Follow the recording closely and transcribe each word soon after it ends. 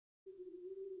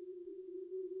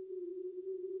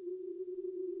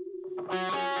It's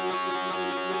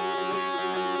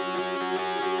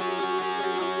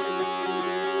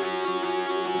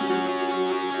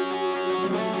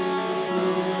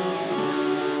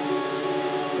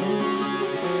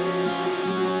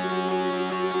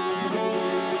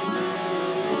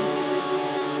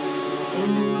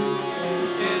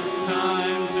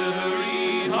time to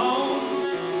hurry home.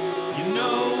 You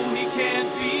know he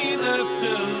can't be left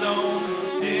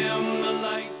alone. Dim the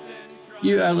lights and try.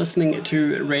 You are listening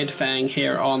to Red Fang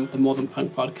here on the More Than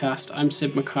Punk podcast. I'm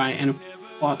Sid Mackay, and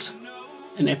what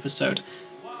an episode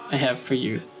I have for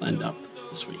you lined up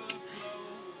this week.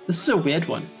 This is a weird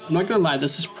one. I'm not going to lie,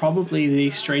 this is probably the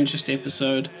strangest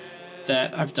episode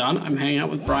that I've done. I'm hanging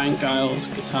out with Brian Giles,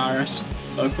 guitarist,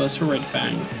 vocalist for Red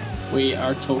Fang. We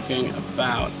are talking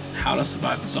about how to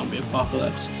survive the zombie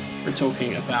apocalypse. We're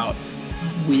talking about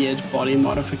weird body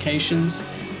modifications.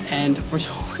 And we're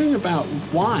talking about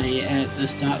why, at the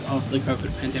start of the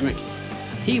COVID pandemic,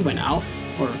 he went out,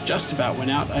 or just about went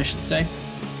out, I should say,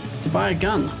 to buy a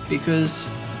gun. Because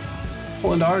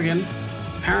Portland, Oregon,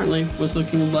 apparently was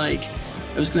looking like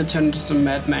it was going to turn into some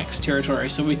Mad Max territory.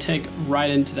 So we take right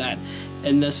into that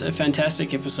in this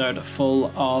fantastic episode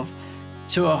full of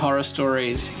tour horror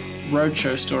stories,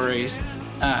 roadshow stories,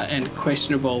 and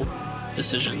questionable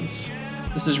decisions.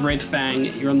 This is Red Fang.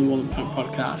 You're on the More Than Punk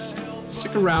podcast.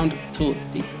 Stick around till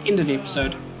the end of the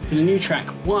episode for the new track,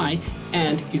 Why,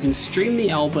 and you can stream the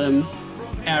album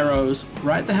Arrows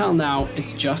right the hell now.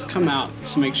 It's just come out,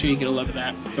 so make sure you get a look at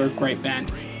that. They're a great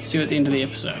band. See you at the end of the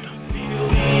episode.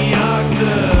 We are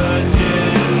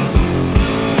searching.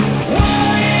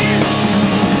 Why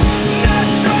not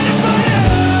try to find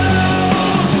out?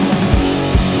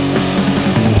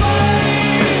 Why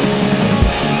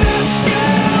not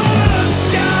scale the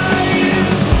skies?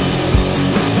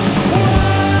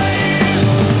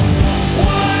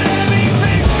 Why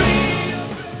everything's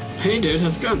me? Hey dude,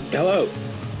 how's it going? Hello.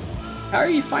 How are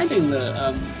you finding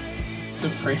the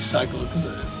press cycle? Because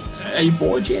are you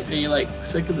bored yet? Are you like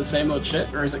sick of the same old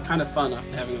shit, or is it kind of fun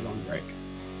after having a long break?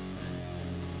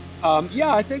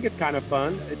 Yeah, I think it's kind of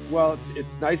fun.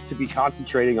 It's nice to be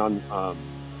concentrating on,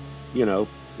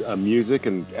 music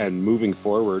and moving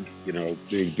forward. You know,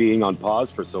 being on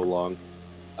pause for so long.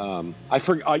 I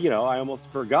almost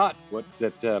forgot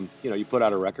you put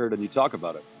out a record and you talk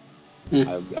about it.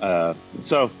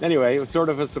 So anyway, it was sort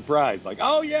of a surprise. Like,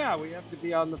 oh yeah, we have to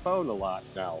be on the phone a lot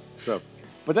now. So,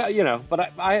 but I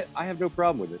have no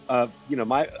problem with it. I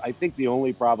think the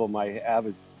only problem I have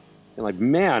is,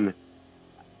 man,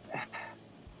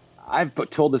 I've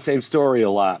told the same story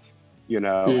a lot,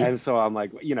 and so I'm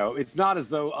like, it's not as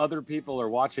though other people are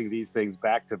watching these things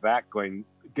back to back going,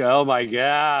 oh my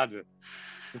God.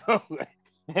 So,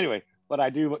 anyway, but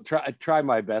I do try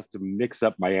my best to mix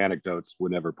up my anecdotes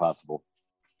whenever possible.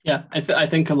 Yeah, I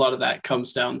think a lot of that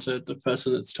comes down to the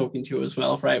person that's talking to you as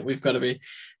well, right? We've got to be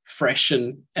fresh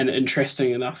and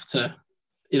interesting enough to,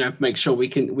 make sure we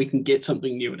can get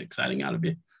something new and exciting out of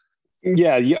you.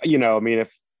 Yeah,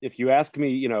 if you ask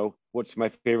me, what's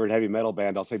my favorite heavy metal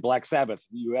band, I'll say Black Sabbath.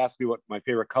 You ask me what my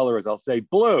favorite color is, I'll say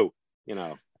blue.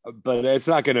 But it's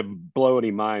not going to blow any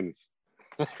minds.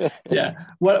 Yeah.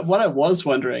 What I was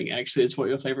wondering actually is what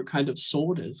your favorite kind of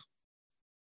sword is.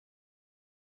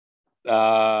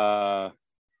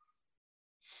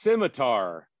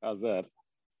 Scimitar. How's that?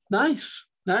 Nice.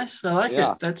 I like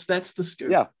it. That's the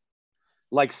scoop. Yeah.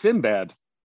 Like Sinbad.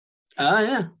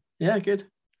 Yeah, good.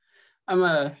 I'm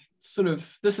a sort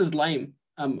of, this is lame.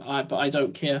 But I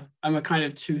don't care. I'm a kind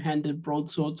of two-handed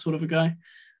broadsword sort of a guy.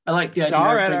 I like the idea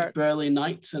of big burly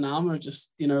knights in armor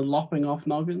just, lopping off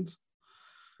noggins.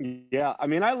 Yeah,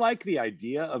 I like the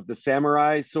idea of the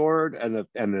samurai sword and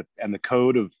the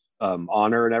code of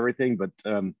honor and everything, but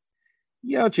don't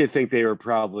you think they were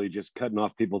probably just cutting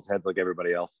off people's heads like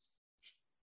everybody else?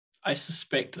 I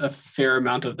suspect a fair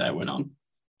amount of that went on.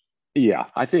 Yeah,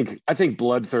 I think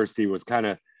Bloodthirsty was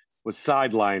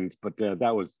sidelined, but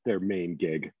that was their main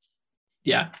gig.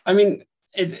 Yeah, they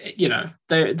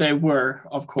were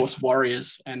of course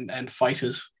warriors and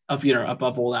fighters of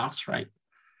above all else, right?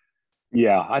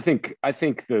 Yeah, I think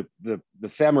the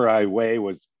samurai way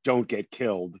was don't get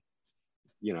killed.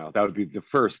 That would be the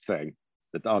first thing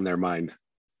that's on their mind.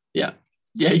 Yeah,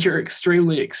 you're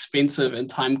extremely expensive and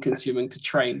time consuming to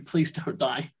train. Please don't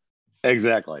die.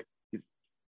 Exactly.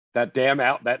 That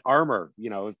that armor,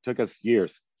 it took us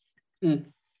years. Yeah,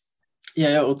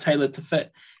 it will tailor to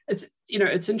fit. It's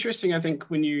interesting. I think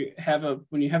when you have a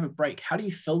break, how do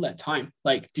you fill that time?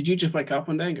 Like, did you just wake up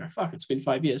one day and go, "Fuck, it's been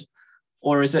 5 years,"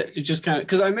 or is it just kind of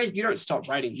because you don't stop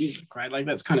writing music, right? Like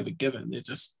that's kind of a given. It's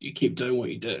just you keep doing what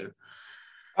you do.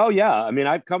 Oh yeah,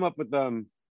 I've come up with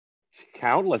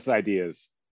countless ideas.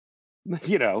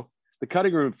 You know, the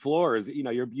cutting room floor is, you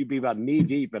know, you'd be about knee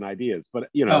deep in ideas, but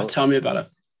you know, tell me about it.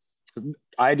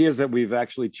 ideas that we've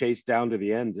actually chased down to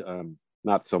the end,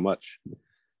 not so much.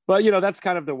 But you know, that's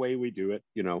kind of the way we do it.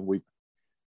 You know,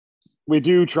 we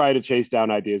do try to chase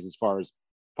down ideas as far as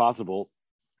possible,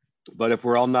 but if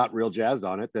we're all not real jazzed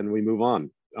on it, then we move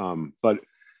on. But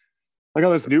like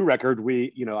on this new record,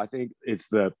 you know, I think it's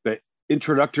the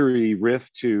introductory riff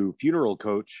to Funeral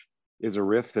Coach is a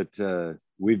riff that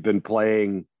we've been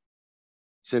playing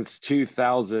since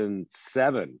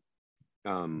 2007.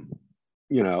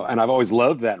 You know, and I've always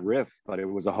loved that riff, but it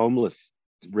was a homeless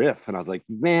riff, and I was like,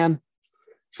 man.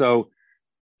 So,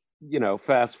 you know,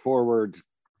 fast forward,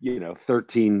 you know,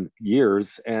 13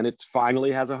 years, and it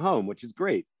finally has a home, which is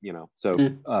great. You know, so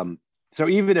so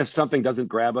even if something doesn't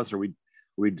grab us, or we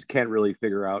can't really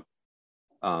figure out,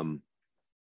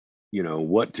 you know,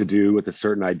 what to do with a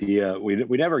certain idea, we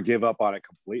never give up on it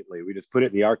completely. We just put it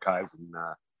in the archives, and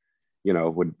you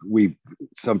know, when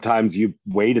sometimes you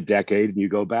wait a decade and you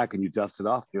go back and you dust it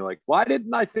off, and you're like, why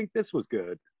didn't I think this was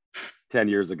good 10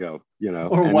 years ago? You know,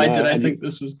 or why did I think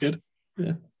this was good?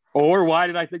 Yeah. Or why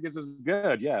did I think this was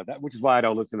good? Yeah, which is why I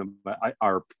don't listen to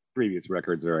our previous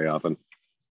records very often.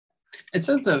 It's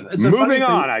a moving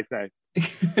on, I say.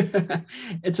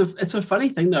 It's a funny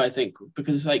thing though, I think,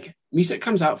 because like music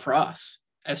comes out for us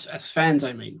as fans,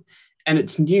 I mean, and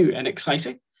it's new and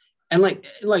exciting. And like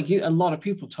you, a lot of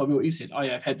people told me what you said. Oh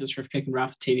yeah, I've had this riff kicking around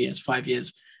for 10 years, 5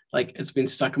 years. Like it's been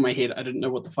stuck in my head. I didn't know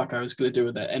what the fuck I was going to do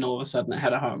with it. And all of a sudden it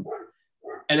had a home.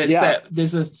 And it's that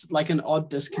there's this like an odd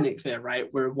disconnect there, right?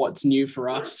 Where what's new for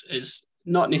us is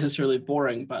not necessarily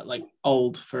boring, but like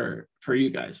old for you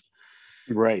guys.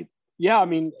 Right. Yeah. I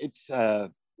mean, it's,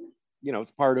 you know,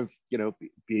 it's part of, you know,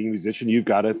 being a musician. You've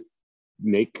got to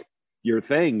make your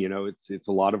thing, you know, it's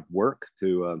a lot of work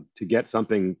to get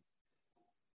something.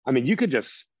 I mean, you could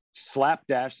just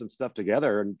slapdash some stuff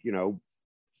together and, you know,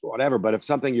 whatever. But if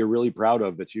something you're really proud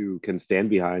of that you can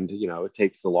stand behind, you know, it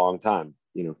takes a long time.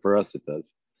 You know, for us, it does.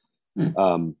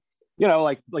 You know,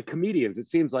 like comedians,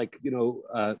 it seems like, you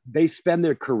know, they spend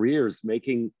their careers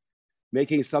making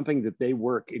something that they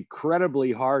work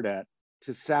incredibly hard at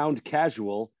to sound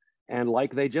casual and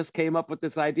like they just came up with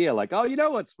this idea. Like, oh, you know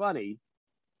what's funny?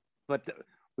 But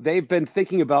they've been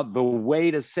thinking about the way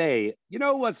to say, you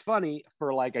know what's funny,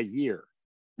 for like a year.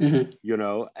 You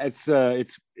know, it's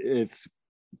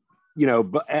you know,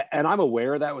 but, and I'm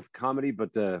aware of that with comedy,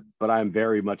 but I'm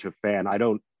very much a fan. I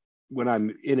don't, when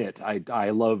I'm in it, I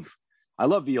love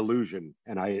the illusion,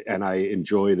 and I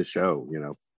enjoy the show. You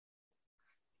know,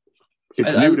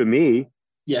 it's new to me.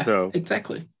 Yeah, so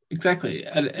exactly.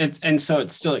 And so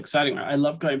it's still exciting. Right? I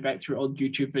love going back through old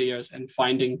YouTube videos and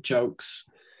finding jokes.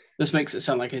 This makes it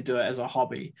sound like I do it as a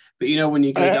hobby, but you know, when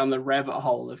you go down the rabbit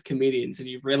hole of comedians and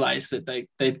you realize that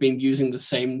they've been using the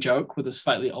same joke with a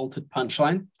slightly altered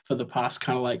punchline for the past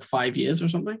kind of like 5 years or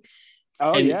something.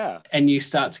 Oh, yeah. And you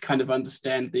start to kind of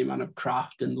understand the amount of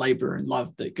craft and labor and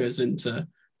love that goes into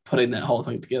putting that whole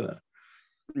thing together.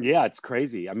 Yeah, it's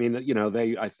crazy. I mean, you know,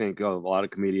 I think a lot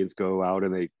of comedians go out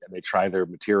and they try their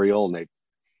material, and they,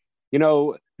 you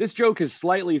know, this joke is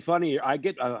slightly funny. I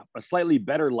get a slightly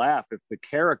better laugh if the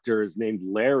character is named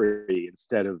Larry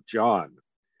instead of John.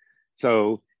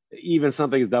 So even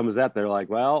something as dumb as that, they're like,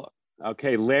 well,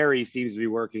 okay, Larry seems to be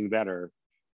working better.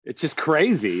 It's just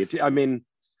crazy. I mean,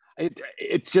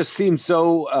 it just seems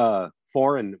so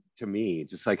foreign to me,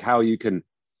 just like how you can,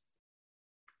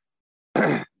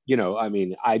 you know, I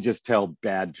mean, I just tell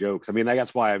bad jokes. I mean,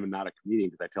 that's why I'm not a comedian,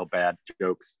 because I tell bad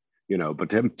jokes. You know, but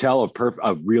to tell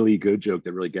a really good joke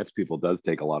that really gets people does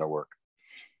take a lot of work.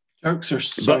 Jokes are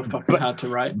so fucking hard to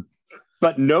write.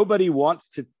 But nobody wants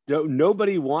to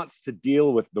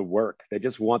deal with the work. They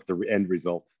just want the end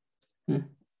result. And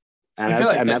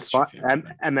that's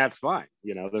fine. And that's fine.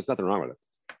 You know, there's nothing wrong with it.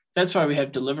 That's why we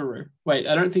have Deliveroo. Wait,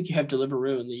 I don't think you have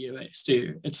Deliveroo in the US, do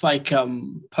you? It's like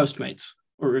Postmates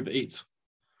or Uber Eats.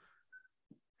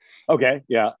 Okay,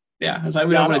 yeah. Yeah, it's like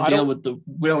we don't want to deal with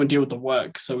the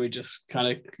work, so we just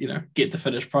kind of, you know, get the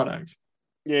finished product.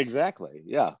 Yeah, exactly.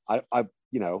 Yeah, I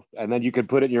you know, and then you can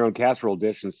put it in your own casserole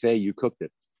dish and say you cooked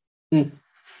it. I'm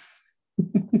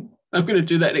going to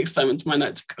do that next time it's my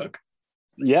night to cook.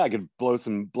 Yeah, I could blow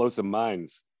some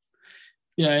minds.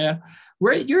 Yeah.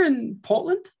 You're in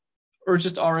Portland, or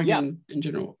just Oregon in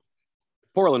general?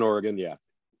 Portland, Oregon. Yeah.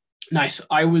 Nice.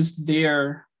 I was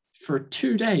there for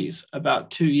 2 days about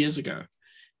 2 years ago.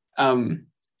 And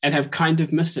have kind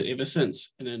of missed it ever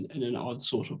since in an odd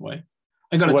sort of way.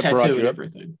 I got a tattoo and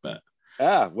everything, but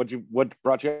what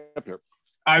brought you up here?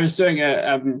 I was doing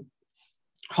a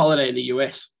holiday in the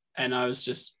US, and I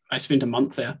spent a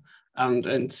month there,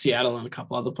 and Seattle and a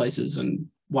couple other places, and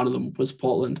one of them was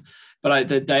Portland. But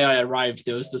the day I arrived,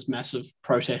 there was this massive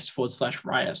protest /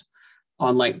 riot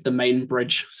on like the main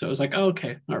bridge. So it was like, oh,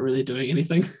 okay, not really doing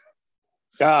anything.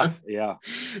 Yeah,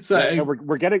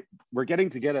 we're getting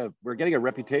a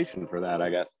reputation for that, I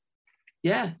guess.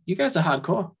 Yeah, you guys are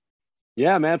hardcore.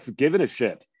 Yeah, man, for giving a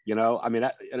shit. I mean,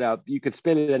 you could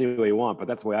spin it any way you want, but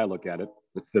that's the way I look at it.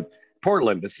 It's the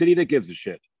Portland, the city that gives a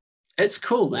shit. It's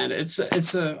cool, man. It's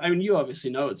I mean, you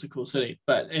obviously know it's a cool city,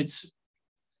 but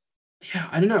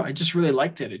I don't know. I just really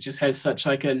liked it. It just has such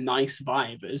like a nice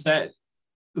vibe. Is that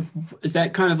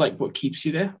kind of like what keeps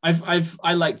you there?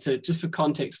 I like to, just for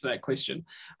context for that question,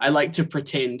 I like to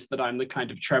pretend that I'm the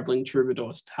kind of traveling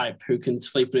troubadour type who can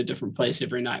sleep in a different place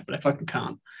every night, but I fucking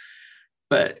can't.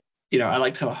 But I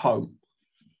like to have a home.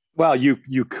 Well,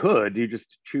 you could, you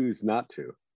just choose not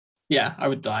to. Yeah, I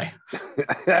would die.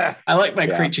 I like my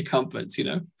creature comforts,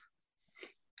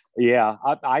 Yeah,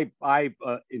 I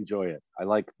enjoy it. I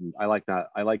like that.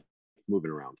 I like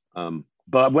moving around.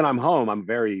 But when I'm home, I'm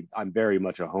very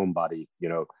much a homebody.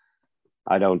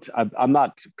 I'm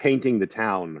not painting the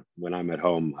town when I'm at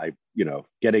home.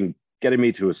 Getting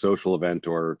me to a social event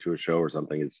or to a show or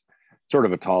something is sort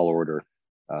of a tall order.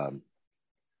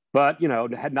 But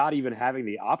not even having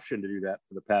the option to do that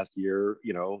for the past year,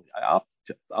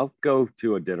 I'll go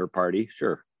to a dinner party,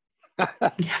 sure.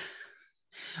 Yeah.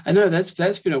 I know that's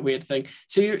been a weird thing.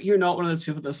 So you're not one of those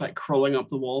people that's like crawling up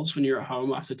the walls when you're at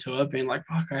home after tour, being like,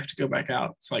 "Fuck, I have to go back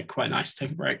out." It's like quite nice to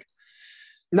take a break.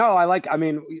 No,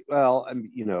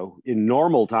 in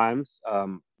normal times,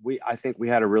 I think we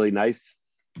had a really nice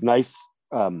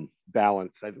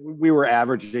balance. We were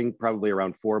averaging probably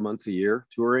around 4 months a year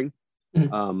touring,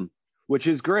 which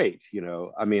is great.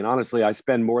 Honestly, I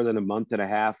spend more than a month and a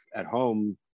half at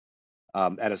home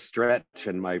at a stretch,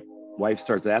 and my wife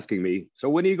starts asking me, "So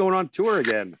when are you going on tour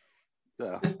again?"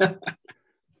 So,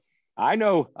 I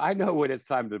know when it's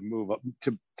time to move up,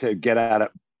 to get out of,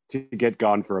 to get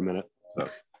gone for a minute. So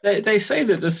they say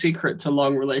that the secret to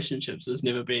long relationships is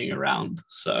never being around.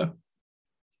 So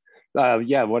what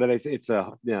do they say? It's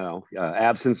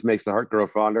absence makes the heart grow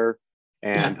fonder,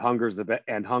 and hunger's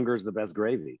the best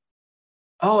gravy.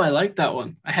 Oh, I like that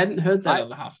one. I hadn't heard that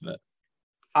other half of it.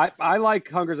 I like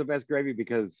hunger's the best gravy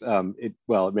because it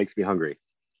makes me hungry.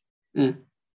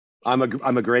 I'm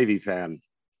a gravy fan.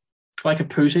 Like a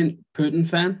Putin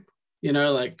fan,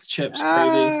 like chips,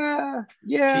 gravy.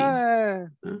 Yeah,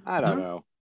 cheese. I don't know.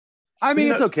 I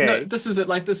mean, it's okay. No, this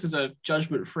is a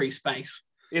judgment-free space.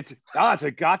 It's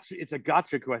a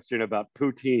gotcha question about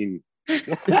poutine.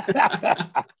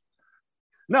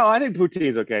 No, I think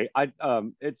poutine's okay.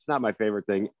 It's not my favorite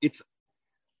thing.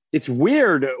 It's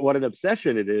weird what an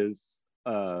obsession it is,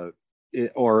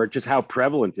 or just how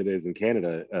prevalent it is in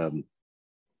Canada.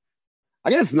 I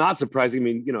guess it's not surprising. I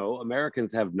mean,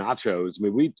 Americans have nachos. I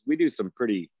mean, we do some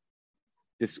pretty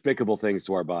despicable things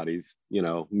to our bodies.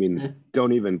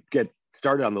 Don't even get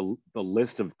started on the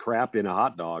list of crap in a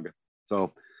hot dog.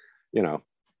 So,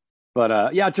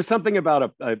 but just something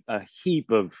about a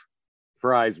heap of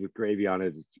fries with gravy on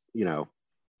it.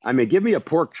 Give me a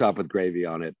pork chop with gravy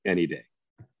on it any day.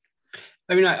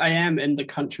 I mean, I am in the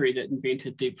country that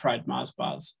invented deep fried Mars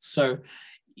bars. So,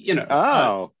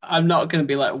 I'm not going to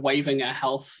be like waving a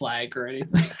health flag or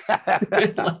anything.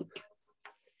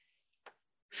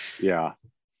 Yeah.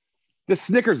 The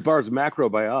Snickers bar is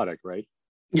macrobiotic, right?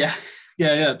 Yeah.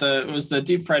 It was the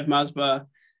deep fried Mars bar.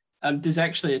 There's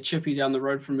actually a chippy down the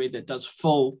road from me that does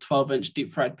full 12-inch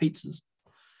deep fried pizzas.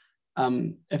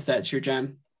 If that's your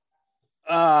jam.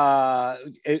 I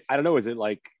don't know. Is it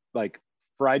like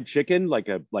fried chicken, like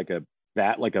a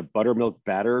buttermilk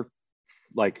batter?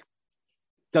 Like,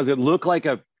 does it look like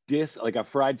a disc, like a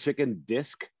fried chicken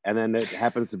disc, and then it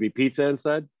happens to be pizza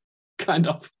inside? Kind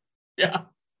of. Yeah.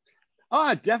 Oh,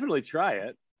 I'd definitely try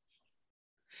it.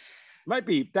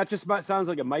 Sounds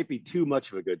like it might be too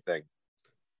much of a good thing.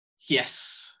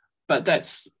 Yes, but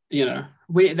that's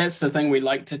that's the thing we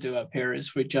like to do up here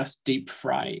is we just deep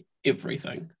fry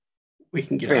everything we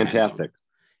can get. Fantastic.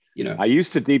 I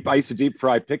used to deep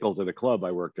fry pickles at a club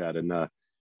I worked at, and that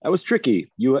was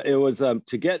tricky. It was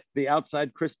to get the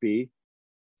outside crispy.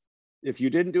 If you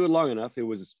didn't do it long enough, it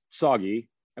was soggy,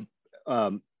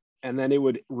 and then it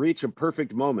would reach a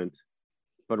perfect moment.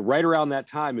 But right around that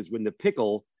time is when the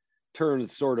pickle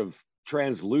turns sort of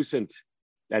translucent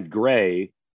and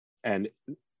gray, and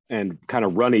kind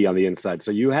of runny on the inside.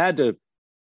 So it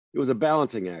was a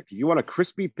balancing act. You want a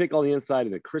crispy pickle on the inside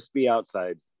and a crispy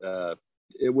outside. There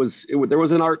was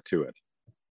an art to it.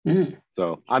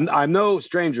 So I'm no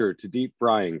stranger to deep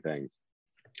frying things.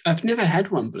 I've never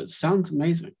had one, but it sounds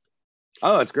amazing.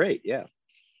 Oh, it's great. Yeah.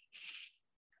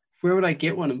 Where would I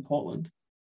get one in Portland?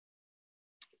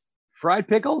 Fried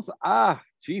pickles?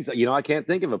 Geez, I can't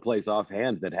think of a place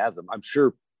offhand that has them. I'm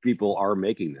sure people are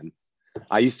making them.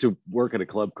 I used to work at a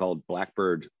club called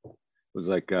Blackbird. It was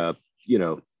like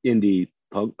indie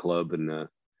punk club, and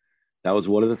that was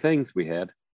one of the things we had.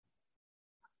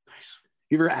 Nice.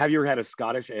 Have you ever had a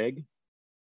Scottish egg?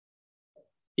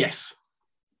 Yes.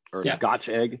 Or a Scotch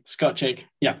egg? Scotch egg,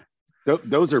 yeah.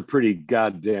 Those are pretty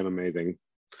goddamn amazing.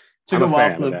 Took a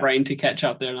while for the brain to catch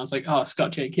up there, and I was like, oh,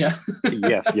 Scotch egg, yeah.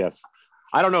 Yes.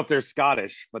 I don't know if they're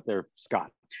Scottish, but they're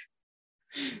Scotch.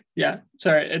 Yeah,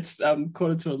 sorry, it's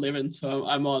 11:15, so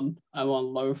I'm on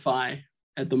lo-fi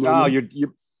at the moment.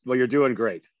 Oh, you're doing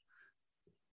great.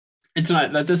 It's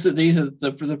not like this. These are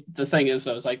the thing is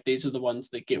though, it's like these are the ones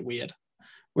that get weird.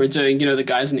 We're doing, the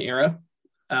guys in Era,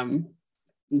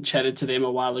 chatted to them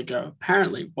a while ago.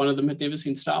 Apparently, one of them had never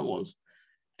seen Star Wars,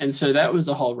 and so that was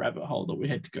a whole rabbit hole that we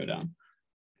had to go down.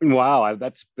 Wow,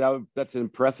 that's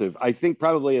impressive. I think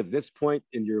probably at this point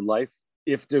in your life,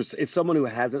 if someone who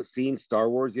hasn't seen Star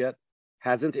Wars yet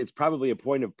it's probably a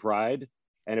point of pride.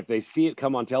 And if they see it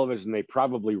come on television, they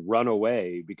probably run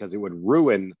away because it would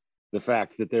ruin the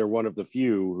fact that they're one of the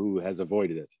few who has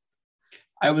avoided it.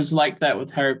 I was like that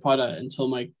with Harry Potter until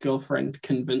my girlfriend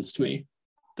convinced me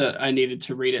that I needed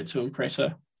to read it to impress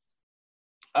her.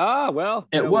 Well,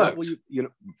 it worked.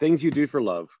 Things you do for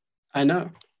love. I know.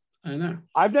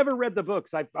 I've never read the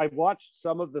books. I watched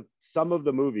some of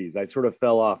the movies. I sort of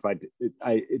fell off.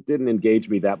 It didn't engage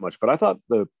me that much, but I thought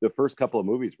the first couple of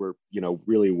movies were,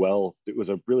 really well. It was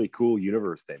a really cool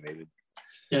universe they made.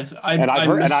 Yes, I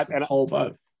missed the whole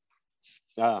book.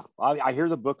 I hear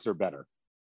the books are better,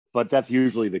 but that's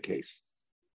usually the case.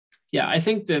 Yeah, I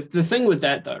think the thing with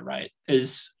that though, right,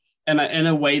 is, and in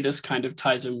a way this kind of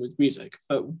ties in with music,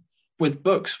 but with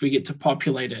books we get to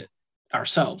populate it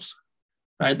ourselves.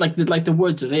 Right, like the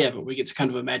words are there, but we get to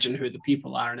kind of imagine who the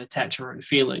people are and attach our own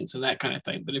feelings and that kind of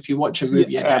thing. But if you watch a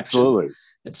movie adaptation,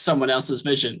 it's someone else's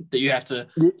vision that you have to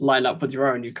line up with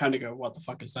your own. You kind of go, "What the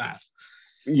fuck is that?"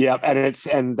 Yeah,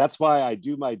 and that's why I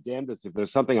do my damnedest. If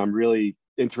there's something I'm really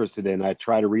interested in, I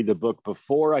try to read the book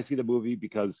before I see the movie,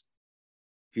 because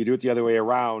if you do it the other way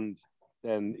around,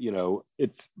 then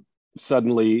it's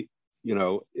suddenly.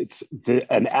 It's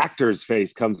an actor's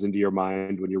face comes into your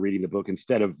mind when you're reading the book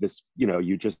instead of this,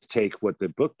 you just take what the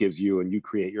book gives you and you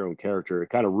create your own character.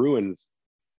 It kind of ruins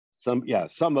some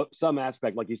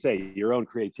aspect, like you say, your own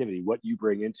creativity, what you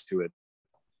bring into it.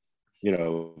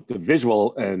 The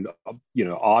visual and,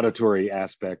 auditory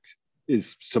aspect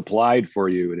is supplied for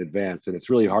you in advance. And it's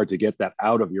really hard to get that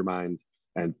out of your mind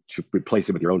and to replace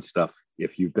it with your own stuff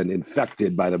if you've been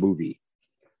infected by the movie.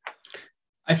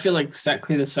 I feel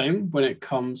exactly the same when it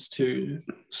comes to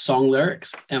song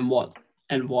lyrics and what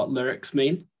lyrics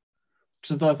mean.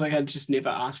 So I just never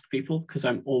ask people because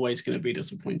I'm always going to be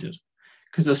disappointed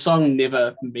because a song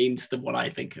never means what I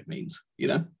think it means,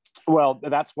 Well,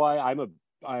 that's why I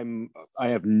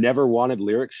have never wanted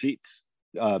lyric sheets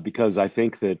because I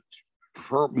think that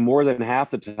for more than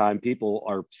half the time people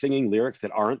are singing lyrics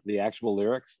that aren't the actual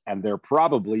lyrics, and they're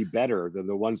probably better than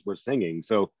the ones we're singing.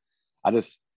 So I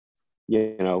just,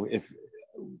 if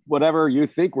whatever you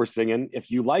think we're singing,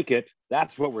 if you like it,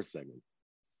 that's what we're singing.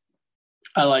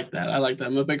 I like that.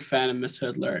 I'm a big fan of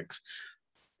misheard lyrics.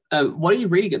 What are you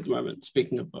reading at the moment,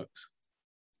 speaking of books?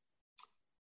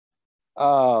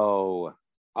 Well,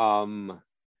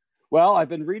 I've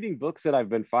been reading books that I've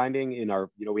been finding in our,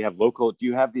 we have local, do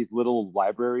you have these little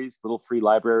libraries, little free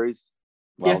libraries?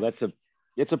 Well, yeah.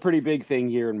 It's a pretty big thing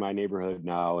here in my neighborhood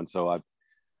now. And so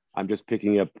I'm just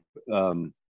picking up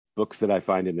books that I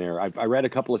find in there. I read a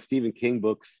couple of Stephen King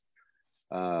books.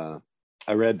 I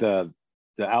read The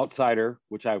Outsider,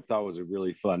 which I thought was a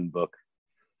really fun book.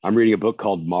 I'm reading a book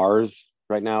called Mars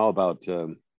right now about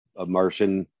a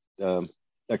Martian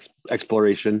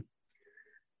exploration.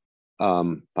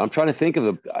 I'm trying to think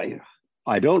of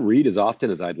I don't read as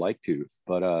often as I'd like to,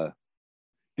 but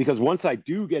because once I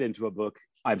do get into a book,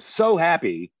 I'm so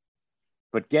happy.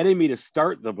 But getting me to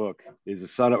start the book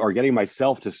or getting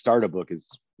myself to start a book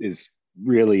is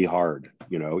really hard,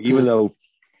 even though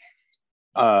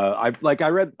I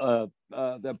read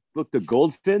the book, The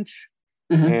Goldfinch,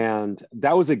 and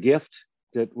that was a gift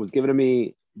that was given to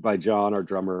me by John, our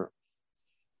drummer.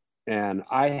 And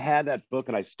I had that book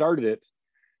and I started it,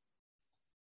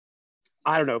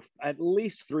 I don't know, at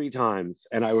least 3 times.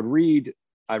 And I read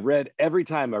every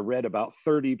time I read about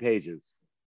 30 pages.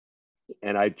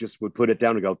 And I just would put it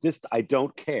down and go, I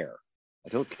don't care. I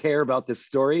don't care about this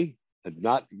story. I'm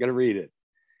not going to read it.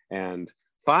 And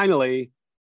finally,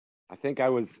 I think I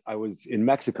was in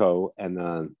Mexico,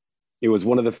 and it was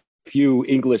one of the few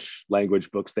English language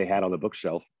books they had on the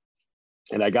bookshelf.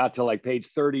 And I got to like page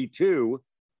 32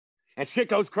 and shit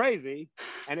goes crazy.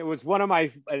 And it was one of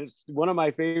my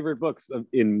favorite books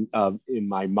in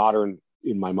my modern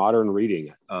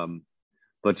reading.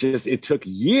 But just, it took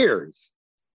years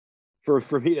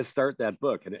for me to start that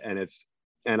book.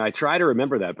 And I try to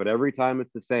remember that, but every time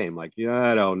it's the same. Like,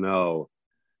 I don't know.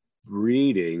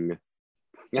 Reading.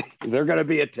 Is there going to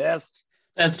be a test?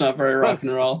 That's not very rock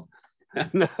and roll.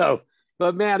 No,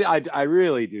 but man, I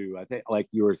really do. I think, like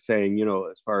you were saying,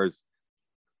 as far as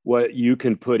what you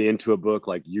can put into a book,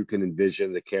 like you can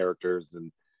envision the characters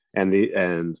and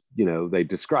they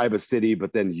describe a city,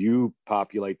 but then you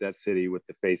populate that city with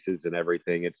the faces and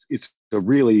everything. It's a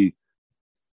really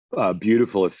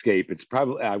beautiful escape. It's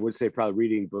probably, I would say, probably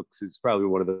reading books is probably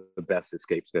one of the best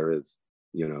escapes there is.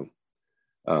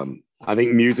 I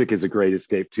think music is a great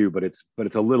escape too, but it's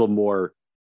a little more.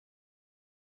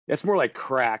 It's more like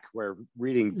crack, where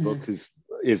reading books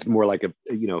is more like a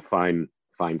fine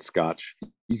scotch.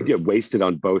 You can get wasted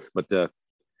on both, but there's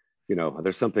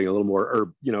something a little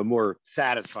more more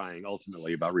satisfying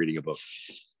ultimately about reading a book.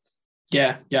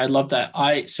 Yeah, I love that.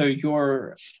 I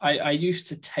used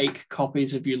to take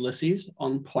copies of Ulysses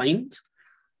on planes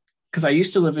because I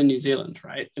used to live in New Zealand,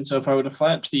 right? And so if I were to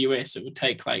fly up to the US, it would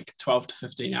take like 12 to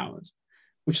 15 hours,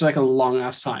 which is like a long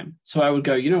ass time. So I would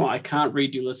go, I can't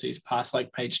read Ulysses past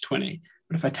like page 20,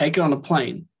 but if I take it on a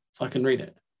plane, if I can read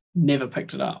it. Never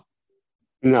picked it up.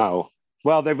 No.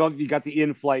 Well, you got the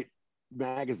in-flight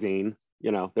magazine,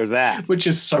 there's that. Which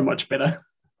is so much better.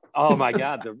 Oh my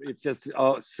God. It's just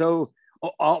the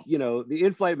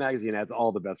in-flight magazine has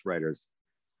all the best writers.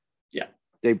 Yeah.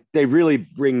 They really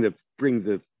bring the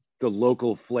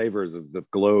local flavors of the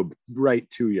globe right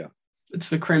to you. It's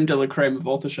the creme de la creme of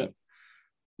authorship.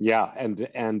 Yeah, and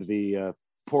the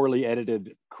poorly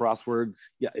edited crosswords.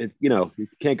 Yeah, you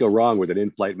can't go wrong with an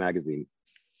in-flight magazine.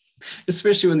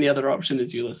 Especially when the other option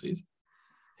is Ulysses.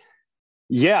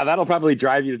 Yeah, that'll probably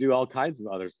drive you to do all kinds of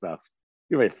other stuff.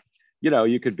 You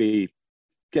could be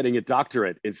getting a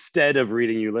doctorate instead of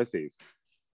reading Ulysses.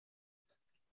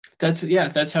 That's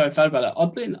how I felt about it.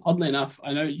 Oddly enough,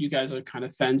 I know you guys are kind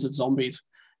of fans of zombies.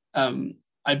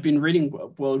 I've been reading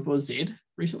World War Z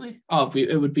recently.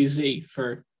 It would be Z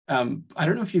for. I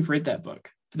don't know if you've read that book,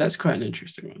 but that's quite an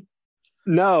interesting one.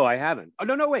 No, I haven't. Oh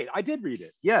no, wait, I did read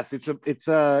it. Yes, it's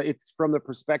from the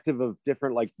perspective of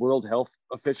different like World Health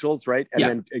officials, right? And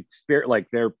then like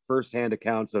their firsthand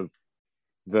accounts of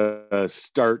the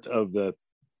start of the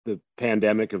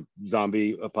pandemic of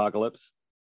zombie apocalypse.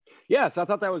 Yes, I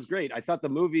thought that was great. I thought the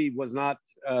movie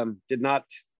did not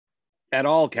at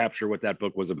all capture what that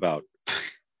book was about.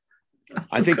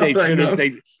 I think I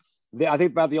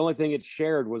think about the only thing it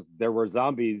shared was there were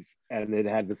zombies and it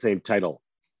had the same title.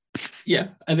 Yeah,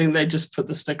 I think they just put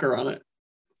the sticker on it.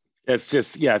 It's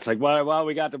just, it's like, well,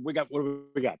 we got what do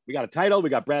we got? We got a title, we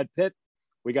got Brad Pitt,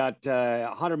 we got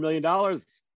 $100 million.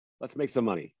 Let's make some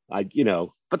money.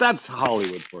 But that's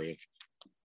Hollywood for you.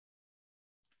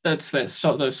 That's those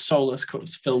soulless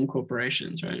film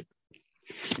corporations, right?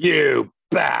 You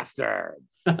bastards.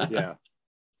 Yeah.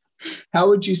 How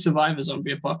would you survive a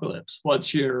zombie apocalypse?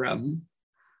 What's your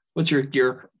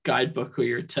guidebook or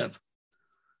your tip?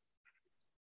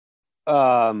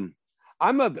 I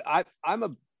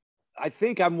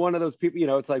think I'm one of those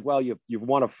people, it's like, well, you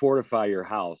want to fortify your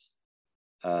house.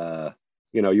 You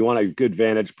want a good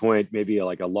vantage point, maybe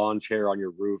like a lawn chair on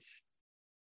your roof.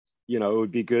 It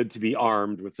would be good to be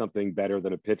armed with something better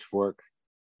than a pitchfork.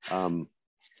 But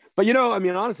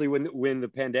honestly, when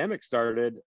the pandemic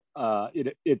started,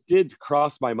 it did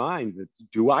cross my mind that,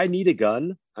 do I need a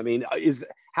gun? I mean,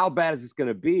 how bad is this going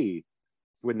to be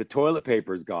when the toilet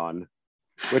paper is gone?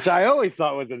 Which I always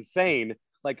thought was insane.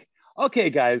 Like, okay,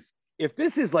 guys, if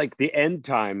this is like the end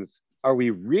times, are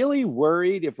we really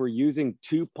worried if we're using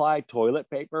 2-ply toilet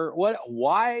paper?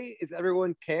 Why does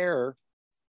everyone care?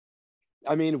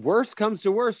 I mean, worst comes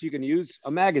to worst, you can use a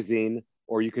magazine,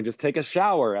 or you can just take a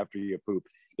shower after you poop.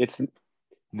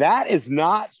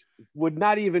 Would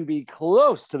not even be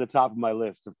close to the top of my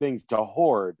list of things to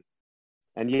hoard.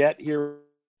 And yet here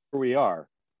we are.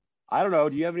 I don't know.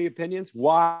 Do you have any opinions?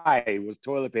 Why was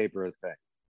toilet paper a thing?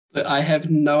 I have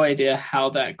no idea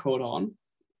how that caught on,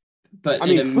 but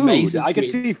it amazes me. I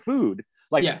could see food,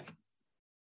 like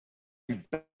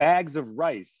bags of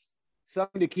rice,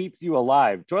 something to keep you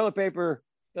alive. Toilet paper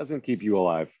doesn't keep you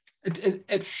alive.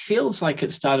 It feels like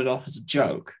it started off as a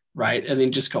joke, right? And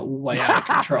then just got way out of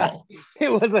control. It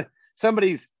was some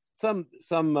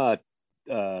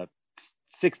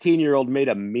 16-year-old made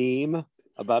a meme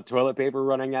about toilet paper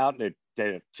running out, and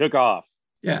it took off.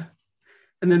 Yeah.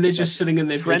 And then they're just sitting in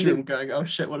their trending- bedroom going, "Oh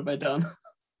shit, what have I done?"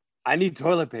 I need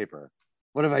toilet paper.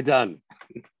 What have I done?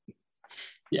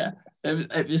 Yeah,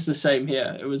 it was the same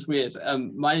here. It was weird.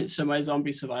 My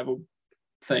zombie survival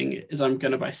thing is I'm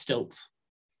gonna buy stilts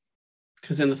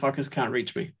because then the fuckers can't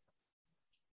reach me.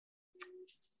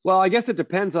 Well, I guess it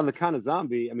depends on the kind of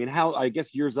zombie. I mean, I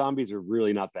guess your zombies are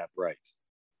really not that bright.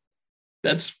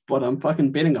 That's what I'm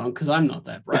fucking betting on because I'm not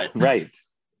that bright. Right.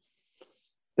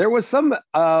 There was some,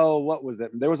 what was it?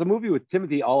 There was a movie with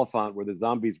Timothy Olyphant where the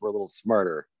zombies were a little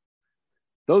smarter.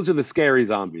 Those are the scary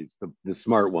zombies, the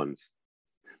smart ones.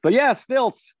 But yeah,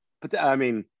 stilts. But I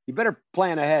mean, you better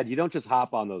plan ahead. You don't just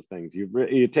hop on those things.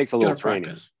 It takes a little training.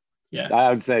 Practice. Yeah, I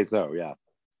would say so. Yeah.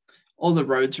 All the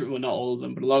roads, well, not all of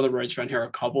them, but a lot of the roads around here are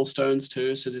cobblestones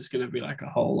too. So there's going to be like a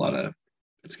whole lot of.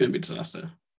 It's going to be a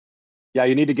disaster. Yeah,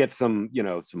 you need to get some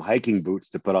hiking boots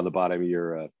to put on the bottom of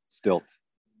your stilts.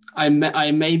 I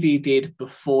may be dead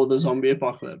before the zombie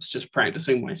apocalypse, just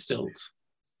practicing my stilts.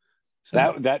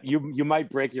 So that you might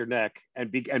break your neck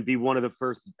and be one of the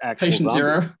first actual patient zombies.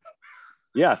 Zero.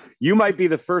 Yeah, you might be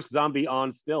the first zombie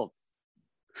on stilts.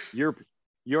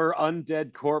 Your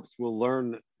undead corpse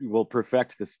will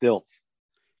perfect the stilts.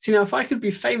 See, now if I could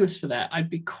be famous for that, I'd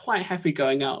be quite happy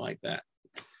going out like that.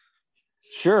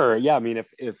 Sure. Yeah. I mean,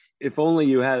 if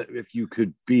only if you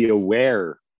could be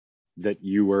aware that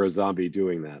you were a zombie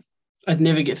doing that. I'd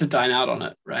never get to dine out on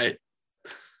it, right?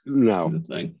 No. Kind of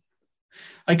thing.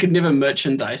 I could never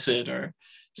merchandise it or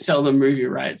sell the movie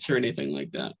rights or anything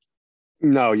like that.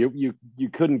 No, you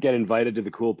couldn't get invited to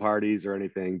the cool parties or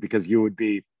anything because you would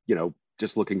be,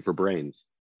 just looking for brains.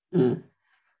 Mm.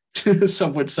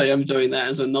 Some would say I'm doing that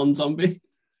as a non-zombie.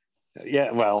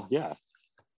 Yeah, well, yeah.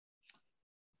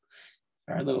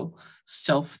 Sorry, a little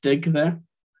self-dig there.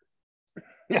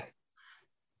 Yeah.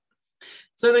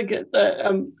 So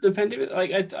the pandemic,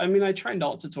 like I try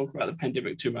not to talk about the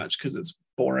pandemic too much because it's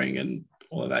boring and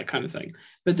all of that kind of thing.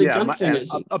 But the gun thing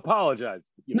is apologize.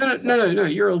 No,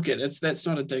 you're all good. That's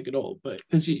not a dig at all. But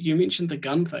because you mentioned the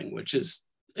gun thing, which is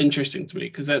interesting to me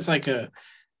because that's like a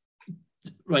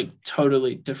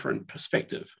totally different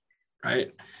perspective,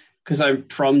 right? Because I'm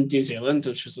from New Zealand,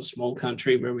 which is a small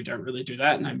country where we don't really do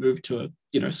that, and I moved to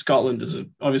Scotland is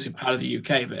obviously part of the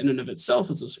UK, but in and of itself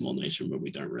is a small nation where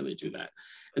we don't really do that.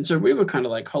 And so we were kind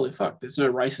of like, holy fuck, there's no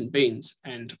rice and beans,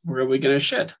 and where are we going to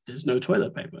shit? There's no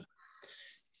toilet paper.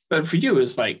 But for you,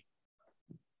 it's like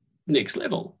next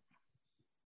level.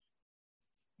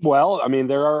 Well, I mean,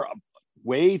 there are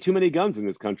way too many guns in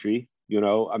this country.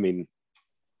 I mean,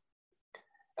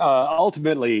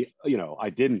 ultimately, I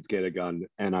didn't get a gun,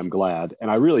 and I'm glad. And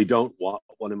I really don't want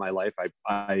one in my life.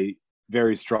 I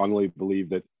very strongly believe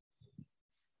that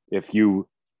if you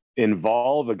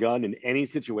involve a gun in any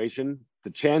situation,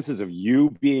 the chances of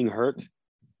you being hurt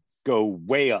go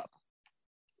way up.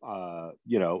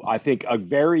 I think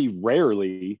very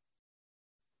rarely,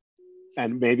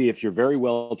 and maybe if you're very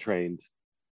well trained,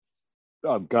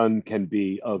 a gun can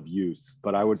be of use.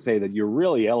 But I would say that you're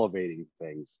really elevating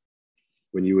things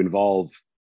when you involve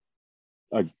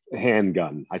a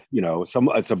handgun.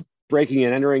 It's a breaking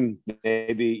and entering.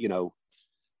 Maybe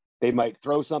they might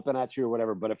throw something at you or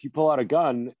whatever. But if you pull out a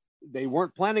gun, they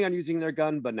weren't planning on using their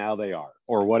gun, but now they are,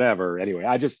 or whatever. Anyway,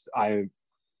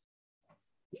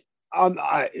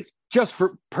 just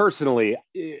for personally,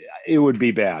 it would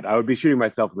be bad. I would be shooting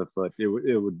myself in the foot. It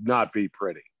would not be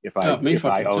pretty if I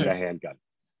owned a handgun.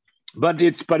 But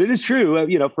it is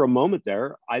true. For a moment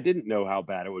there, I didn't know how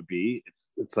bad it would be.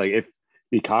 It's like if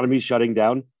the economy's shutting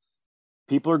down,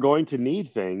 people are going to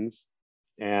need things,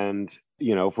 and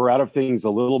if we're out of things a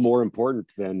little more important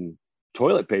than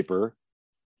toilet paper,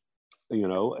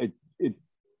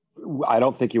 I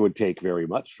don't think it would take very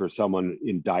much for someone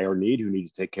in dire need who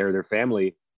needs to take care of their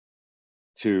family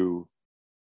to,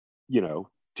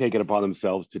 take it upon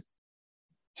themselves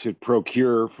to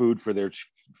procure food for their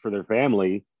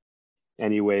family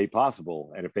any way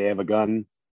possible. And if they have a gun,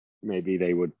 maybe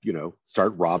they would,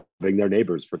 start robbing their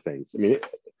neighbors for things. I mean,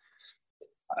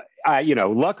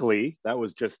 luckily that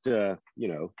was just, that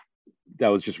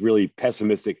was just really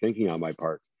pessimistic thinking on my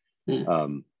part.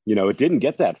 It didn't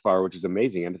get that far, which is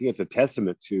amazing. And I think it's a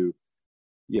testament to,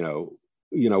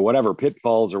 whatever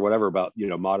pitfalls or whatever about,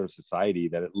 modern society,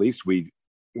 that at least we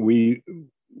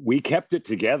kept it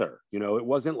together. It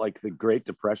wasn't like the Great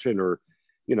Depression or,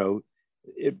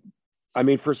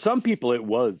 for some people it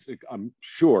was, I'm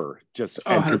sure,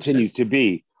 and continues to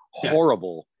be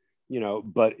horrible,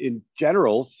 but in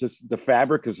general, the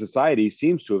fabric of society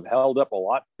seems to have held up a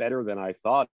lot better than I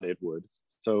thought it would.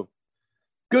 So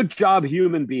good job,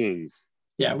 human beings.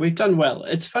 Yeah, we've done well.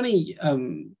 It's funny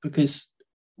because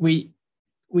we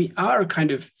are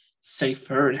kind of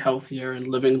safer and healthier and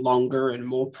living longer and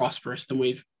more prosperous than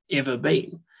we've ever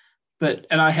been. But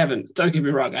and I haven't, don't get me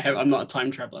wrong, I'm not a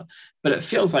time traveler, but it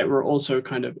feels like we're also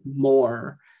kind of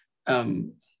more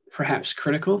perhaps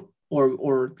critical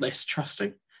or less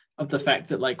trusting of the fact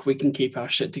that like we can keep our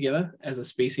shit together as a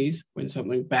species when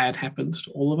something bad happens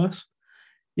to all of us.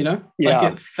 You know, Yeah.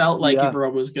 like it felt like Yeah.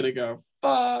 everyone was gonna go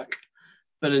fuck,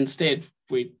 but instead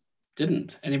we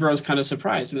didn't, and everyone's kind of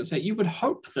surprised. And it's like you would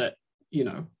hope that, you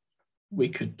know, we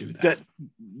could do that.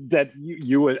 That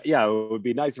you would, yeah, it would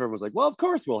be nice if everyone was like, well, of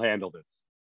course we'll handle this.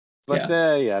 But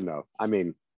no. I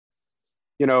mean,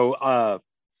 you know,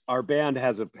 our band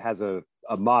has a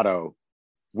motto: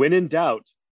 when in doubt,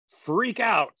 freak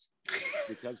out,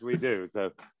 because we do.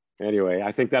 So anyway,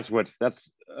 I think that's what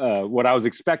I was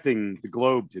expecting the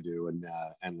Globe to do, and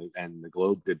the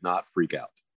Globe did not freak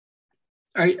out.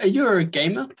 Are you a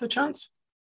gamer perchance?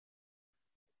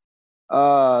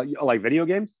 Like video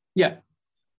games? Yeah.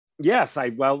 Yes,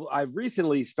 I've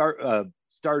recently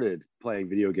started playing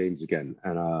video games again,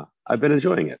 and I've been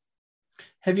enjoying it.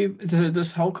 Have you?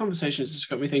 This whole conversation has just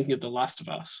got me thinking of The Last of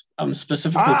Us,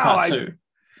 specifically part 2.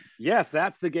 Yes,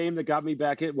 that's the game that got me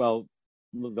back in. Well,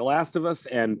 The Last of Us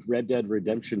and Red Dead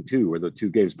Redemption 2 were the two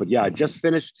games. But yeah, I just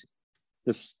finished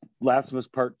this Last of Us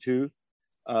Part 2,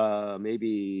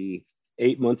 maybe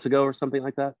 8 months ago or something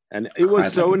like that, and it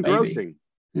was so engrossing.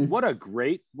 What a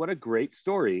great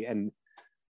story. And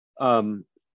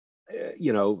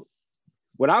you know,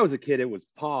 when I was a kid, it was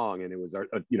Pong, and it was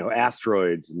you know,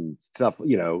 asteroids and stuff,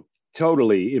 you know,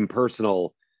 totally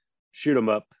impersonal shoot 'em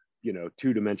up, you know,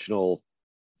 two-dimensional,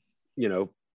 you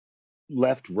know,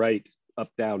 left, right, up,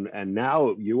 down. And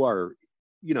now you are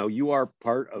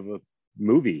part of a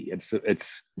movie.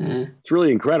 It's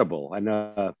really incredible.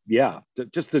 And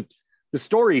just the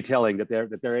storytelling that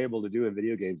they're able to do in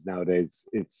video games nowadays,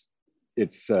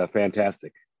 it's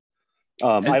fantastic.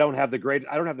 I don't have the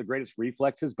greatest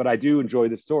reflexes, but I do enjoy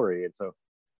the story. And so,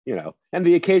 you know, and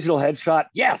the occasional headshot,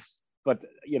 yes, but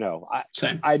you know,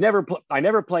 I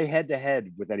never play head to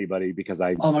head with anybody because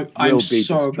I'm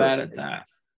so bad at that.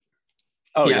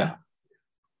 Oh yeah.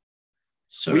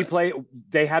 So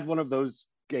they had one of those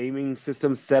gaming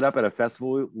systems set up at a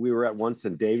festival we were at once,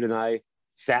 and Dave and I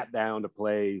sat down to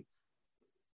play,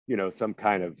 you know, some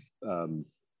kind of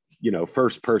you know,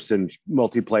 first person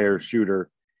multiplayer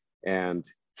shooter, and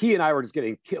he and I were just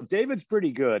getting killed. David's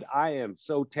pretty good. I am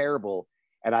so terrible.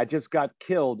 And I just got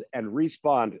killed and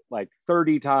respawned like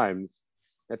 30 times.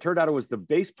 It turned out it was the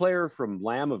bass player from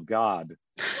Lamb of God,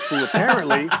 who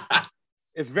apparently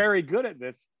is very good at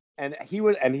this. And he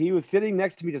was sitting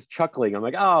next to me just chuckling. I'm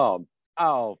like, oh,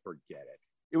 forget it.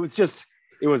 It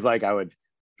was like I would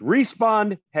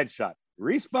respawn, headshot.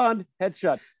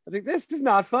 I think this is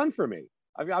not fun for me.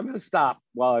 I'm going to stop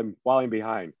while I'm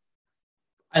behind.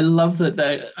 I love that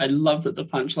the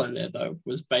punchline there though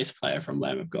was bass player from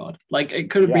Lamb of God. Like it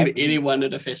could have been anyone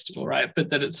at a festival, right? But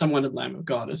that it's someone at Lamb of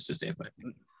God is just epic.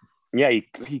 Yeah,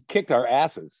 he kicked our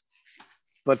asses.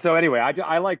 But so anyway,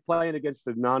 I like playing against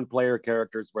the non-player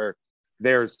characters where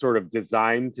they're sort of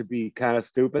designed to be kind of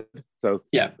stupid. So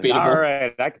yeah, all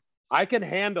right, I can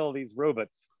handle these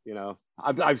robots. You know,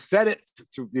 I've set it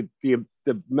to the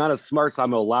amount of smarts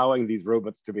I'm allowing these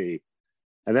robots to be.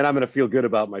 And then I'm going to feel good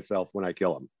about myself when I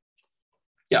kill him.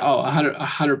 Yeah,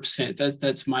 100%.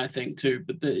 That's my thing too.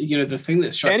 But the thing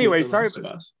that struck me with The Last of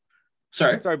Us.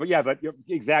 Sorry, but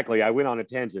exactly. I went on a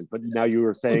tangent, but now you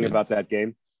were saying about that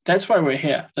game. That's why we're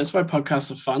here. That's why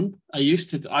podcasts are fun.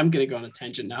 I'm going to go on a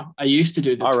tangent now. I used to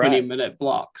do the 20-minute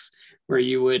blocks where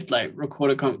you would like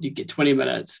record you get 20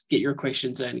 minutes, get your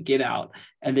questions in, get out,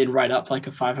 and then write up like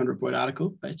a 500-word article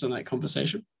based on that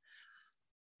conversation.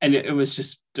 And it was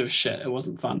shit. It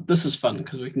wasn't fun. This is fun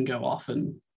because we can go off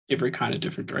in every kind of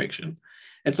different direction.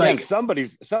 It's like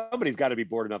somebody's got to be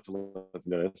bored enough to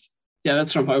listen to this. Yeah,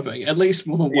 that's what I'm hoping. At least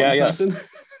more than one person.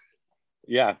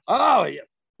 Yeah. Oh, yeah.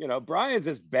 You know, Brian's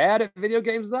as bad at video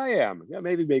games as I am. Yeah,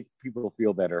 maybe make people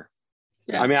feel better.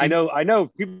 Yeah. I mean, I know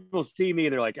people see me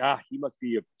and they're like, he must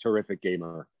be a terrific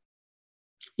gamer.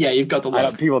 Yeah, you've got the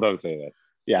look. People don't say that.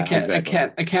 Yeah, a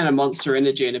can of Monster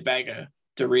Energy and a bag of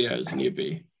Doritos, and you'd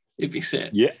be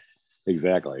set. Yeah,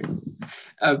 exactly.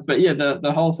 But yeah,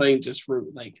 the whole thing, just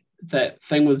like that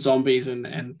thing with zombies and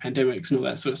pandemics and all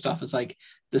that sort of stuff, is like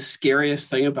the scariest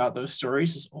thing about those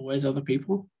stories is always other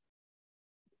people.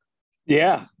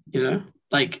 Yeah. You know,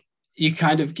 like you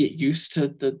kind of get used to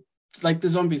the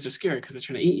zombies are scary because they're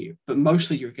trying to eat you, but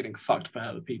mostly you're getting fucked by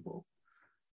other people.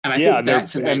 And I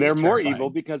think they're more evil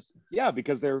because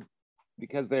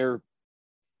they're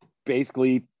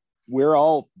basically we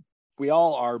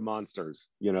all are monsters,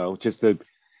 you know.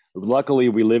 Luckily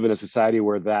we live in a society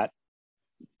where that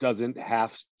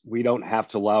we don't have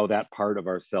to allow that part of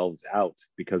ourselves out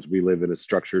because we live in a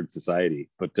structured society.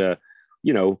 But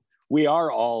you know, we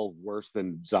are all worse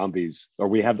than zombies,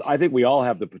 or I think we all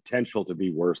have the potential to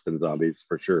be worse than zombies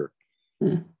for sure.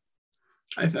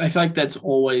 I feel like that's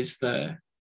always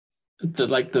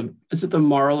is it the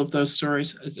moral of those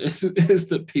stories is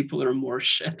that people are more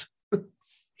shit.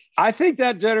 I think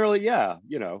that generally, yeah,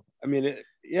 you know, I mean,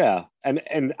 yeah,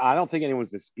 and I don't think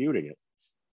anyone's disputing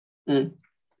it.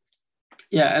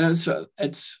 Yeah, and it's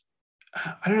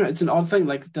I don't know, it's an odd thing.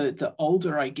 Like the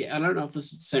older I get, I don't know if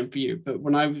this is the same for you, but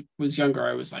when I was younger,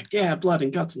 I was like, yeah, blood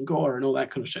and guts and gore and all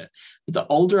that kind of shit. But the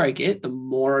older I get, the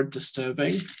more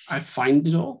disturbing I find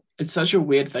it all. It's such a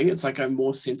weird thing. It's like I'm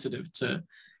more sensitive to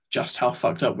just how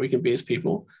fucked up we can be as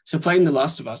people. So playing The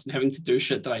Last of Us and having to do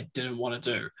shit that I didn't want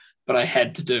to do, but I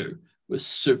had to do, was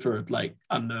super like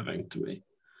unnerving to me.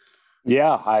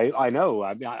 Yeah, I know.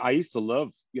 I mean, I used to love,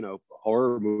 you know,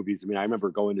 horror movies. I mean, I remember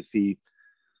going to see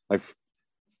like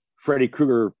Freddy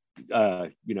Krueger,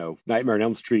 you know, Nightmare on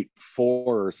Elm Street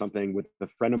 4 or something with a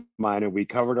friend of mine, and we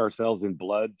covered ourselves in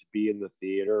blood to be in the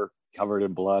theater, covered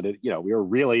in blood. You know, we were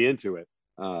really into it.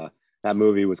 That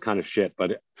movie was kind of shit,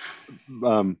 but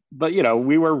you know,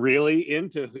 we were really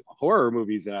into horror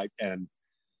movies,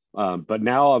 but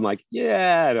now I'm like,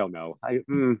 yeah, I don't know.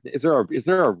 Is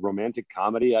there a romantic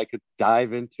comedy I could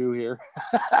dive into here?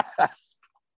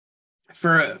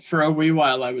 For a wee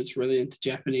while, I was really into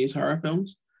Japanese horror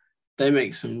films. They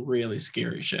make some really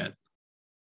scary shit.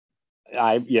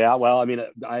 Well, I mean,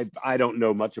 I don't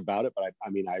know much about it, but I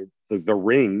mean, the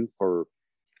Ring, for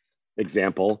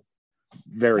example,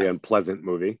 very unpleasant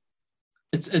movie.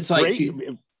 It's like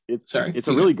it's a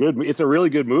really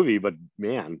good movie, but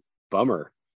man,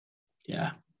 bummer.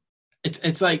 Yeah.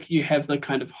 It's like you have the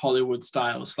kind of Hollywood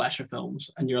style slasher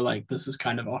films and you're like, this is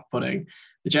kind of off-putting.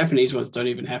 The Japanese ones don't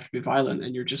even have to be violent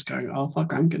and you're just going, oh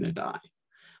fuck, I'm gonna die.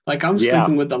 Like I'm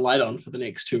sleeping with the light on for the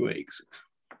next 2 weeks.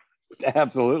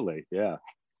 Absolutely. Yeah.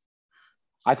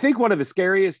 I think one of the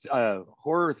scariest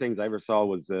horror things I ever saw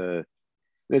was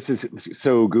this is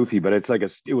so goofy, but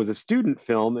it was a student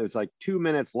film. It was like 2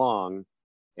 minutes long,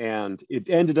 and it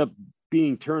ended up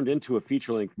being turned into a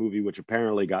feature-length movie, which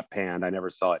apparently got panned. I never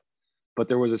saw it, but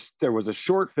there was a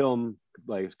short film,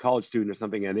 like a college student or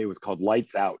something, and it was called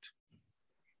Lights Out.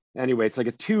 Anyway, it's like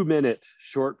a 2-minute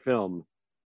short film,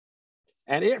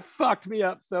 and it fucked me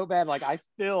up so bad. Like I'm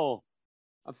still,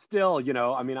 you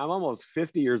know, I mean, I'm almost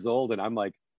 50 years old, and I'm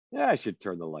like, yeah, I should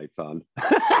turn the lights on.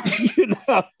 You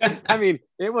know, I mean,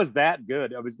 it was that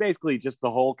good. It was basically just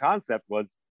the whole concept was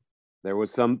there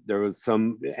was some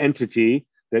entity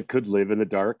that could live in the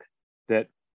dark that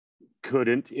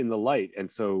couldn't in the light, and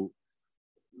so,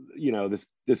 you know, this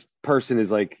person is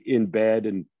like in bed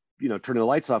and, you know, turning the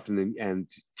lights off, and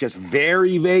just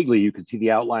very vaguely you could see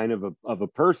the outline of a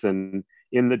person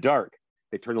in the dark.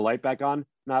 They turn the light back on,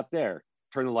 not there.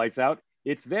 Turn the lights out,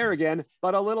 it's there again,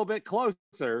 but a little bit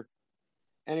closer.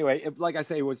 Anyway, like I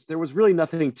say, there was really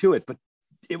nothing to it, but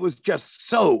it was just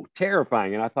so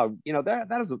terrifying. And I thought, you know,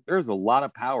 there's a lot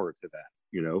of power to that,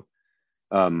 you know.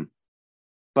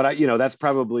 But you know, that's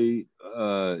probably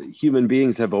human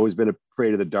beings have always been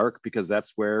afraid of the dark because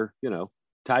that's where, you know,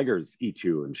 tigers eat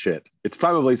you and shit. It's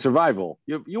probably survival.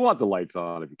 You want the lights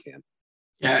on if you can.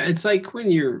 Yeah, it's like when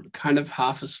you're kind of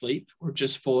half asleep or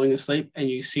just falling asleep and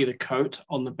you see the coat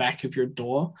on the back of your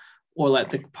door or like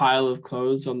the pile of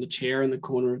clothes on the chair in the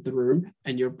corner of the room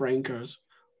and your brain goes,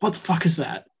 what the fuck is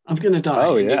that? I'm going to die.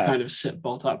 Oh, and yeah. you kind of sit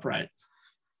bolt upright.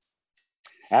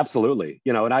 Absolutely.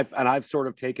 You know, and I've sort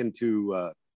of taken to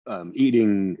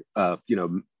eating, you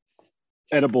know,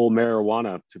 edible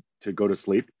marijuana to go to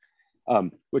sleep,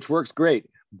 which works great.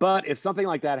 But if something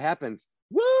like that happens,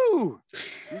 woo,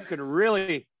 you can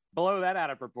really blow that out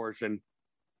of proportion.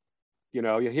 You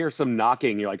know, you hear some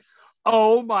knocking, you're like,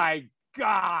 oh my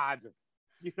God,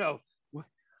 you know,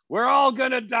 we're all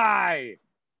gonna die.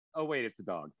 Oh wait, it's the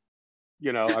dog.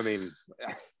 You know, I mean,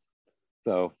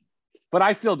 so, but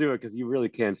I still do it because you really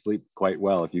can sleep quite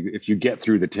well if you get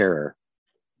through the terror.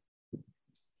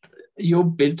 Your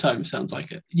bedtime sounds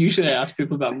like it. Usually I ask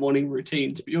people about morning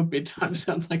routines, but your bedtime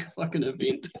sounds like a fucking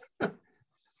event.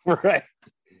 Right.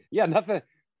 Yeah, nothing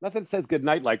says good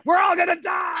night like we're all gonna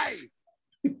die.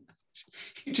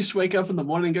 You just wake up in the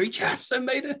morning and go, yes, I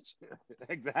made it.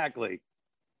 Exactly.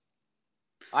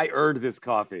 I earned this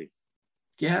coffee.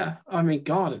 Yeah, I mean,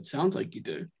 God, it sounds like you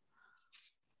do.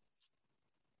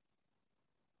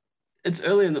 It's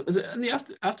early is it in the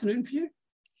afternoon for you?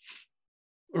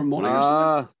 Or morning or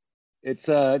something?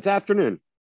 It's afternoon.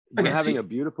 Okay, We're having a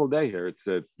beautiful day here.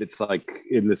 It's like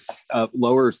in the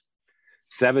lower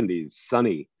 70s,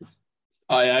 sunny.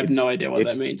 I have no idea what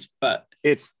that means, but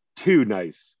it's too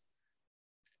nice.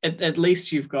 At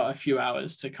least you've got a few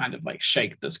hours to kind of like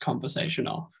shake this conversation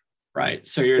off, right?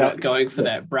 So you're not going for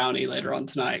that brownie later on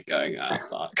tonight going, oh,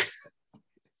 fuck.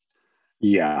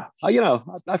 Yeah.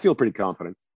 I feel pretty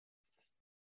confident.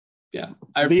 Yeah.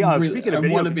 I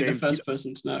want to be the first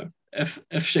person to know if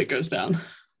shit goes down.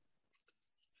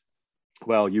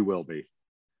 Well, you will be.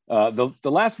 The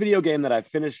last video game that I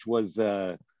finished was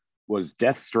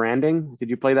Death Stranding. Did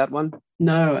you play that one?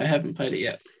 No, I haven't played it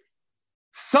yet.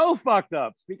 So fucked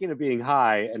up. Speaking of being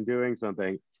high and doing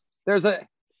something, you're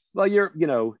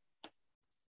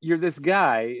this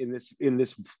guy in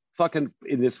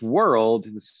this world,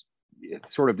 this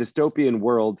sort of dystopian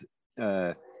world,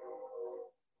 and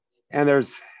there's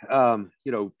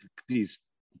these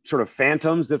sort of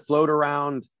phantoms that float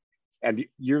around, and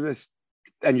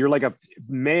you're like a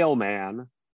mailman,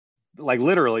 like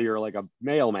literally you're like a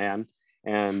mailman,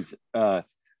 and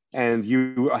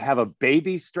you have a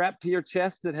baby strapped to your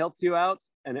chest that helps you out,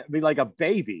 and it'd be like a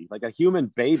baby, like a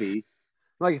human baby.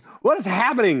 Like, what is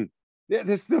happening?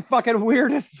 This is the fucking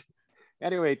weirdest.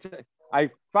 Anyway, I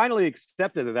finally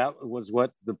accepted that was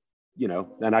what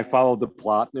and I followed the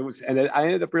plot, and I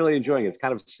ended up really enjoying it. It's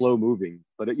kind of slow moving,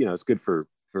 but it's good for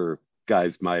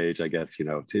guys my age, I guess.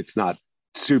 It's not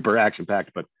super action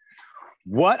packed, but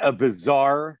what a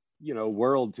bizarre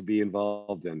world to be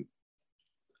involved in.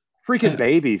 Freaking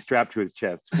baby strapped to his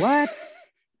chest. What?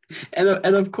 and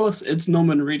of course it's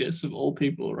Norman Reedus of all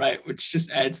people, right? Which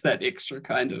just adds that extra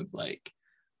kind of like,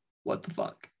 what the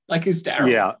fuck? Like, he's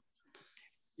Daryl.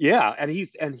 Yeah, and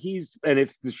it's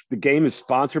the game is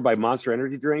sponsored by Monster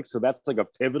Energy Drink, so that's like a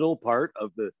pivotal part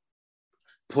of the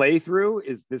playthrough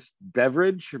is this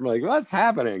beverage. I'm like, what's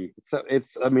happening? So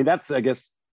that's, I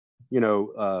guess,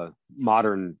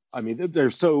 modern. I mean,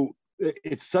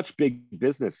 it's such big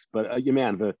business, but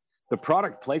the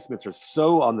product placements are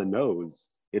so on the nose.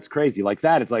 It's crazy. Like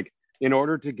that, it's like, in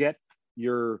order to get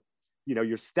your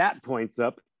stat points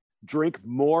up, drink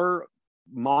more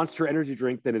Monster Energy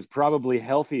Drink than is probably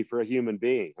healthy for a human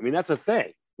being. I mean, that's a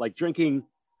thing. Like drinking,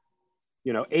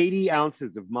 80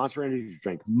 ounces of Monster Energy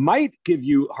Drink might give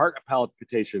you heart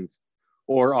palpitations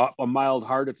or a mild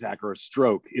heart attack or a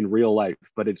stroke in real life,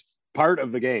 but it's part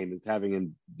of the game is having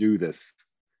him do this.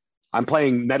 I'm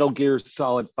playing Metal Gear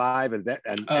Solid 5 and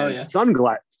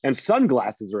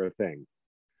sunglasses are a thing.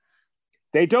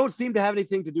 They don't seem to have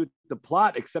anything to do with the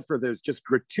plot, except for there's just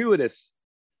gratuitous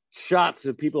shots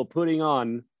of people putting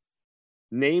on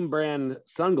name brand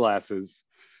sunglasses.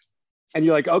 And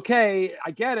you're like, okay,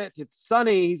 I get it. It's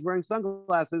sunny. He's wearing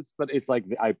sunglasses, but it's like,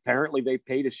 apparently they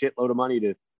paid a shitload of money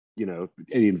to,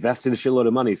 invested a shitload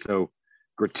of money. So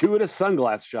gratuitous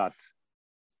sunglass shots.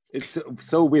 It's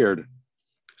so weird.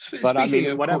 Speaking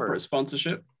of corporate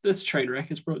sponsorship, this train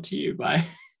wreck is brought to you by,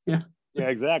 Yeah,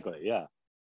 exactly. Yeah.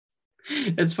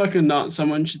 It's fucking not.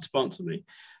 Someone should sponsor me.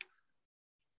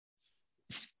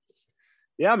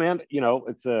 Yeah, man.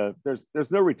 It's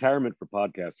there's no retirement for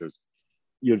podcasters.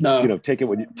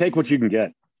 Take what you can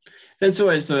get. That's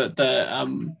always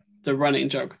the running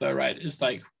joke, though, right? It's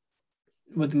like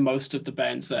with most of the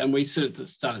bands, and we sort of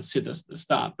said this at the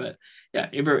start, but yeah,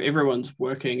 everyone's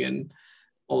working and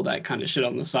all that kind of shit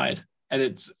on the side, and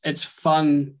it's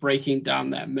fun breaking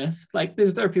down that myth. Like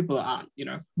there are people that aren't,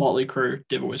 Motley Crue,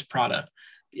 Devil Wears Prada,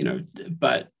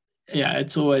 but yeah,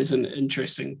 it's always an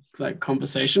interesting like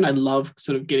conversation. I love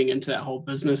sort of getting into that whole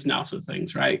business now of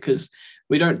things, right? Because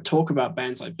we don't talk about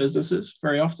bands like businesses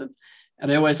very often. And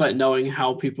I always like knowing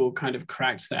how people kind of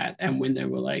cracked that. And when they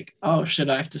were like, oh shit,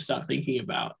 I have to start thinking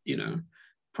about,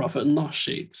 profit and loss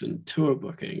sheets and tour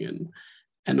booking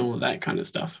and all of that kind of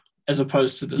stuff, as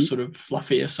opposed to the sort of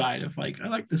fluffier side of like, I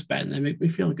like this band, they make me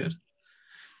feel good.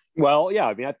 Well, yeah,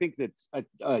 I mean, I think that,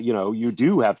 you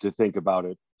do have to think about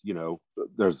it.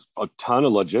 There's a ton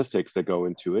of logistics that go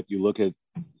into it. You look at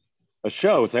a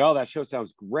show, say, oh, that show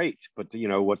sounds great, but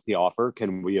what's the offer?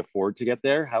 Can we afford to get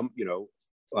there? How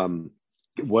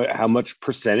much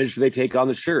percentage do they take on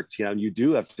the shirts? You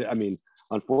do have to. I mean,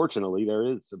 unfortunately,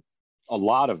 there is a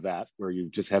lot of that where you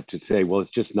just have to say, well,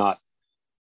 it's just not.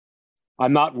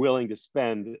 I'm not willing to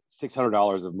spend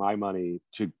 $600 of my money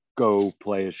to go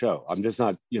play a show. I'm just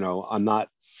not. I'm not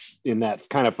in that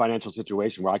kind of financial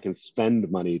situation where I can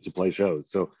spend money to play shows.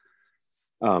 So,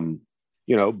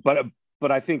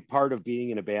 but I think part of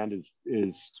being in a band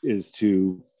is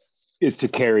to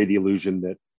carry the illusion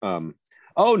that,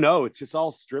 oh no, it's just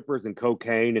all strippers and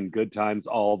cocaine and good times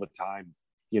all the time.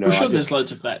 I'm sure there's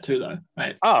loads of that too, though,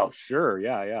 right? Oh, sure,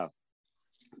 yeah.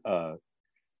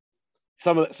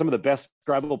 Some of the best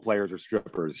Scrabble players are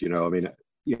strippers.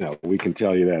 We can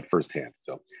tell you that firsthand.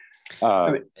 So, I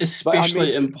Uh, mean, but I especially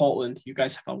mean, in Portland, you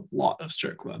guys have a lot of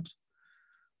strip clubs.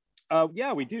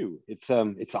 yeah, we do. It's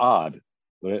odd,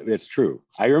 but it's true.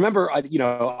 I remember, I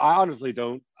honestly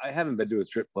don't. I haven't been to a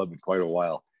strip club in quite a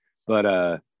while, but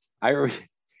I re-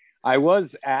 I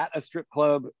was at a strip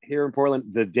club here in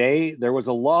Portland the day there was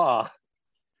a law.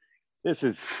 This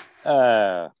is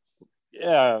yeah,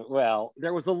 well,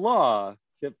 there was a law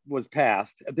that was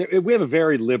passed. We have a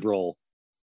very liberal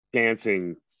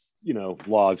dancing,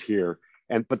 laws here,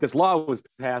 but this law was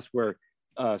passed where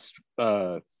uh,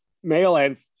 male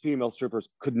and female strippers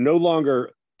could no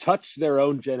longer touch their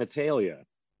own genitalia.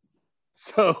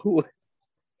 So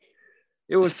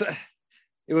it was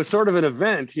it was sort of an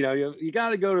event. You got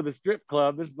to go to the strip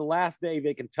club. This is the last day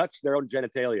they can touch their own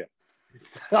genitalia.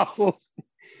 So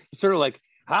sort of like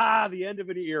the end of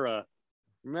an era.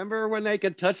 Remember when they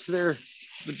could touch their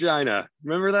vagina?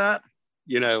 Remember that?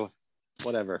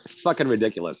 Whatever. Fucking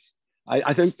ridiculous.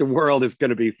 I think the world is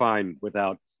going to be fine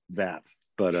without that.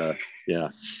 But yeah.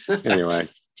 Anyway,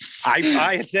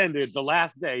 I attended the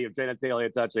last day of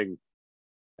genitalia touching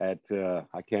at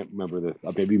I can't remember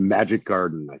maybe Magic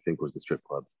Garden, I think was the strip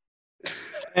club.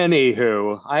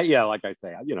 Anywho, like I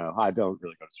say, I don't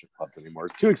really go to strip clubs anymore.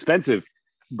 It's too expensive.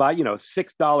 Buy $6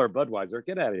 Budweiser.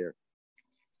 Get out of here.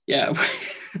 Yeah.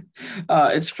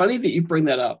 It's funny that you bring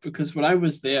that up because when I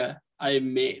was there, I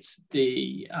met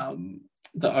the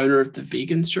owner of the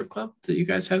vegan strip club that you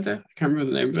guys have there. I can't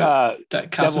remember the name of it.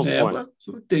 That Casa Devil's Diablo.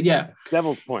 Yeah.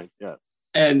 Devil's Point. Yeah.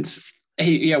 And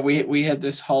we had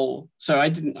this whole. So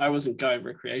I wasn't going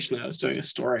recreationally. I was doing a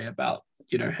story about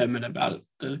him and about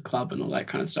the club and all that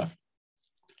kind of stuff.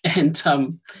 And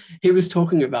he was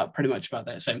talking about pretty much about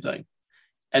that same thing.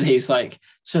 And he's like,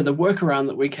 so the workaround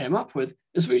that we came up with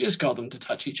is we just got them to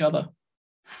touch each other.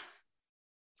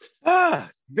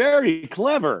 Very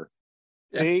clever.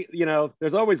 Yeah.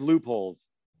 There's always loopholes.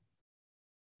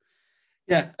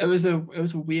 Yeah, it was a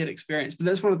weird experience, but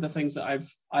that's one of the things that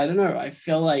I don't know. I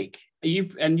feel like you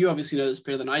obviously know this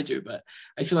better than I do, but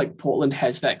I feel like Portland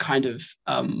has that kind of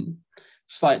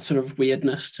slight sort of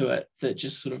weirdness to it that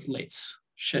just sort of lets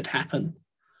shit happen.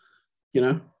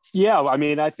 Yeah, I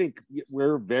mean, I think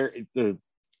the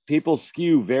people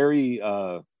skew very,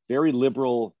 very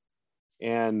liberal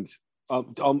and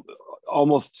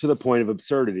almost to the point of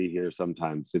absurdity here.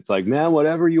 Sometimes it's like, man,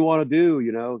 whatever you want to do,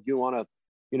 you want to,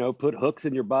 put hooks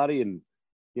in your body and,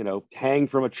 hang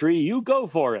from a tree, you go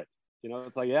for it.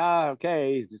 It's like, yeah,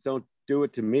 okay, just don't do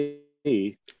it to me.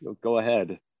 Go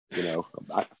ahead.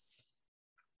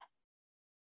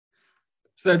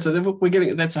 So that's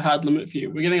a hard limit for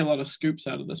you. We're getting a lot of scoops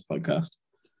out of this podcast.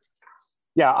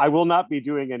 Yeah, I will not be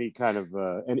doing any kind of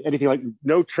anything like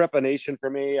no trepanation for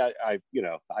me. I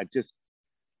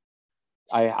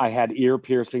had ear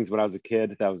piercings when I was a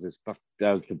kid. That was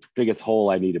the biggest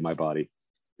hole I need in my body.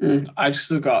 I've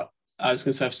still got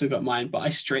mine, but I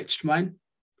stretched mine.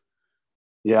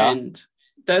 Yeah, and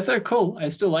they're cool. I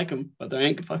still like them, but they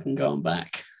ain't fucking going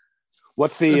back.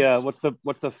 What's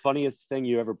the funniest thing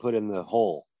you ever put in the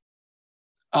hole?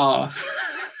 Oh.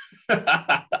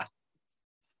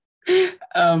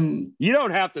 You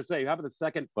don't have to say. How about the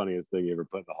second funniest thing you ever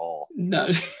put in the hole? No,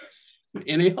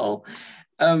 any hole.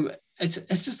 It's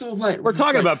just all like we're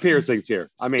talking about piercings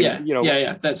here. I mean,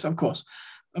 yeah. That's of course.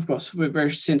 We're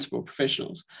very sensible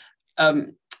professionals.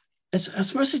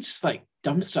 It's mostly just like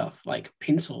dumb stuff like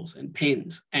pencils and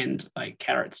pens and like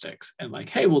carrot sticks and like,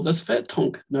 hey, will this fit?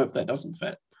 Tonk. Nope, that doesn't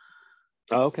fit.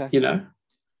 Oh, okay.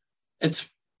 It's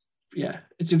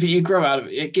if you grow out of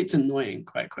it, it gets annoying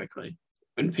quite quickly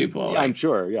when people are like, I'm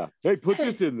sure, yeah. Hey, put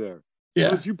this in there. Yeah.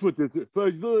 Why don't you put this in?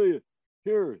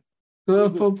 Here.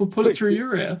 Put it through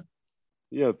your ear.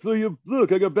 Yeah,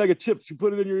 look, I got a bag of chips. You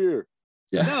put it in your ear.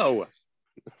 Yeah. No.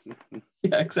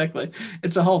 Yeah, exactly.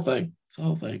 It's a whole thing.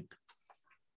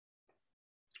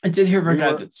 I did hear of a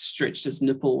guy that stretched his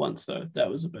nipple once, though.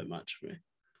 That was a bit much for me.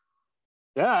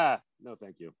 Yeah. No,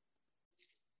 thank you.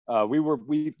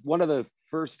 One of the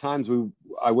first times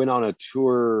I went on a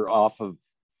tour off of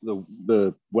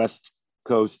the West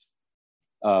Coast.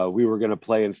 We were going to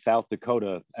play in South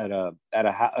Dakota at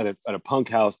a punk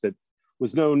house that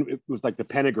was known. It was like the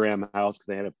Pentagram House because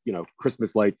they had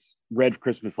Christmas lights, red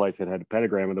Christmas lights that had a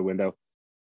pentagram in the window.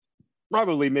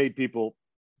 Probably made people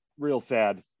real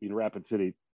sad in Rapid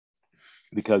City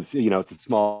because it's a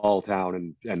small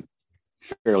town and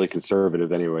fairly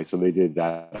conservative anyway. So they did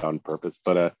that on purpose.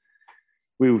 But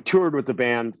we toured with the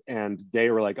band and they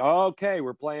were like, oh, okay,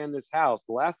 we're playing this house.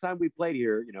 The last time we played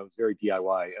here, it was very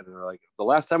DIY. And they're like, the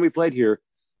last time we played here,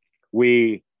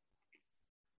 we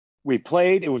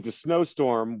played, it was a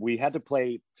snowstorm. We had to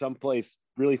play someplace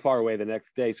really far away the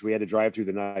next day, so we had to drive through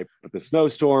the night. But the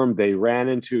snowstorm, they ran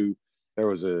into, there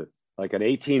was an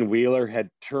 18-wheeler had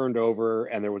turned over,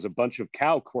 and there was a bunch of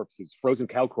cow corpses, frozen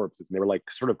cow corpses, and they were like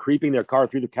sort of creeping their car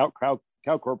through the cow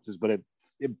corpses, but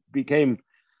it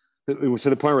was to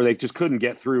the point where they just couldn't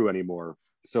get through anymore.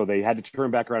 So they had to turn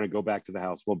back around and go back to the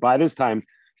house. Well, by this time,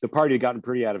 the party had gotten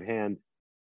pretty out of hand.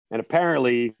 And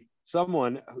apparently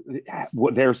someone,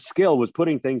 their skill was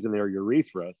putting things in their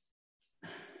urethra.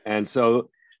 And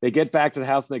so they get back to the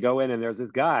house and they go in, and there's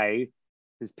this guy,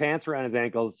 his pants around his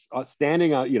ankles,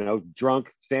 standing on,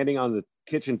 drunk, standing on the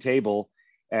kitchen table.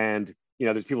 And,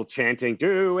 there's people chanting,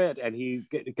 "Do it." And he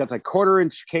gets a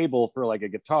 1/4-inch cable for like a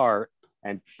guitar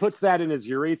and puts that in his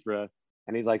urethra.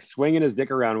 And he's like swinging his dick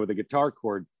around with a guitar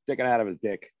cord sticking out of his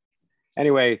dick.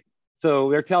 Anyway, so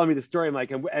they're telling me the story. I'm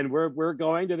like, and we're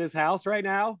going to this house right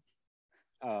now.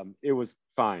 It was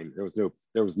fine. There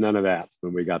was none of that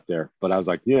when we got there. But I was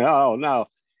like, oh no.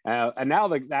 And now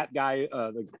that guy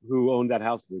who owned that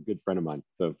house is a good friend of mine.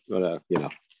 So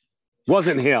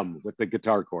wasn't him with the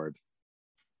guitar cord.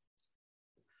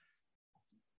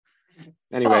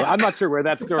 Anyway, I'm not sure where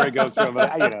that story goes from,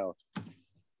 but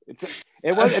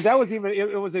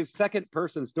it was a second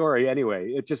person story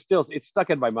anyway. It's stuck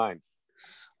in my mind.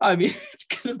 I mean, it's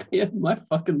gonna be in my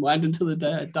fucking mind until the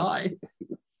day I die.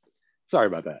 Sorry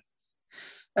about that.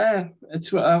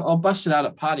 I'll bust it out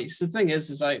at parties. The thing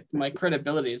is my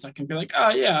credibility is I can be like, oh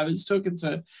yeah, I was talking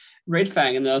to Red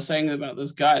Fang and they were saying about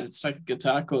this guy that stuck a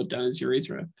guitar cord down his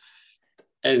urethra.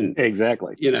 And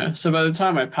exactly, so by the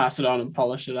time I pass it on and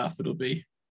polish it up, it'll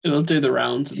do the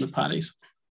rounds in the parties.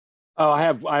 Oh, I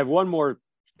have one more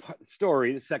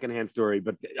story, the secondhand story,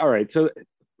 but all right. So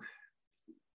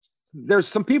there's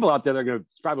some people out there that are going to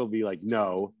probably be like,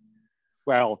 no.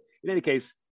 Well, in any case,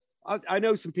 I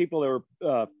know some people that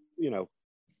were,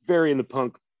 very in the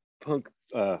punk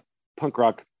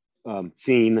rock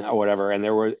scene or whatever,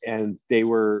 and they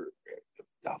were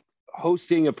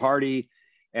hosting a party,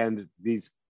 and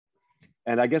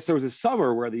I guess there was a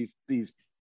summer where these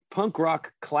punk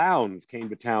rock clowns came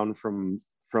to town from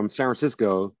San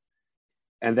Francisco,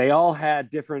 and they all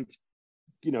had different,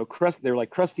 they were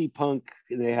like crusty punk,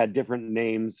 and they had different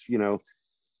names,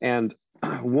 and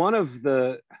one of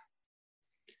the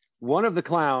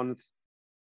clowns,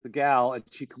 the gal, and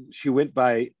she went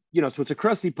by, so it's a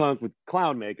crusty punk with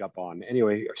clown makeup on.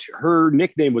 Anyway, her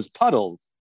nickname was Puddles.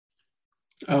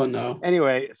 Oh no.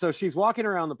 Anyway, so she's walking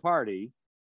around the party,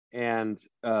 and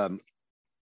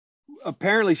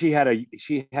apparently she had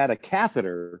a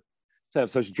catheter. So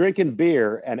she's drinking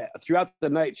beer, and throughout the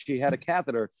night she had a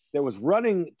catheter that was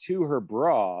running to her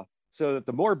bra, so that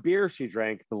the more beer she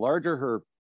drank, the larger her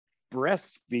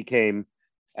breasts became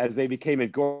as they became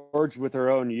engorged with her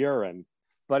own urine.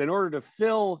 But in order to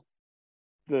fill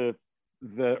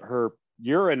her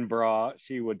urine bra,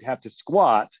 she would have to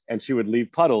squat, and she would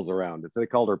leave puddles around it. So they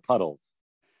called her Puddles.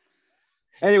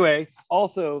 Anyway,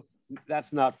 also,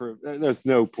 there's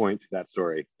no point to that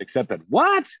story, except that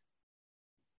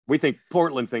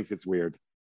Portland thinks it's weird.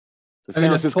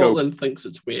 If Portland thinks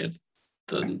it's weird,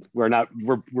 then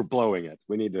we're blowing it.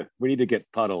 We need to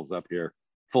get Puddles up here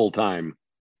full time.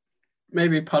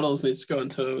 Maybe Puddles needs to go on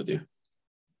tour with you.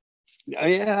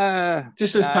 Yeah.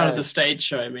 Just as part of the stage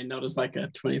show, I mean, not as like a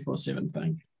 24/7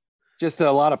 thing. Just a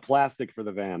lot of plastic for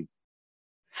the van.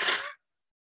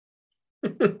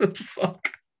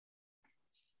 Fuck.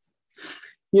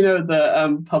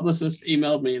 The publicist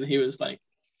emailed me and he was like,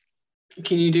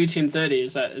 can you do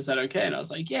 10:30? Is that okay? And I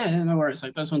was like, yeah, no worries.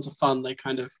 Like, those ones are fun. They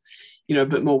kind of, a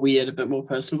bit more weird, a bit more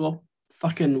personable.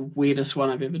 Fucking weirdest one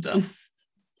I've ever done.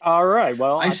 All right.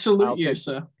 Well, I salute you,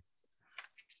 sir.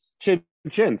 Chin,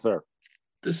 chin, sir.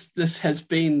 This has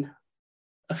been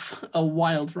a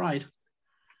wild ride.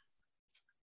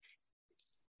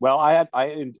 Well, I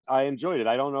enjoyed it.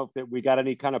 I don't know if we got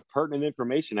any kind of pertinent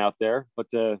information out there, but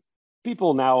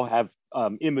people now have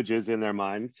images in their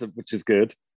minds, which is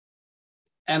good.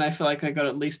 And I feel like I got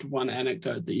at least one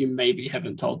anecdote that you maybe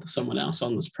haven't told to someone else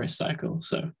on this press cycle.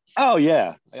 So. Oh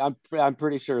yeah, I'm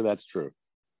pretty sure that's true.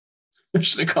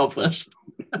 Mission accomplished.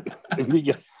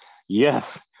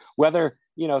 Yes. Whether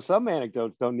some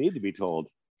anecdotes don't need to be told.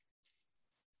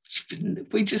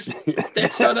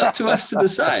 That's not up to us to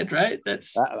decide, right?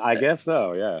 I guess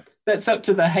so. Yeah. That's up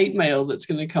to the hate mail that's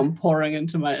going to come pouring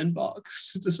into my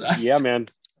inbox to decide. Yeah, man.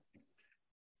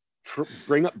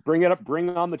 Bring it up. Bring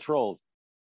on the trolls.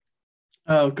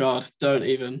 Oh God, don't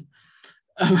even.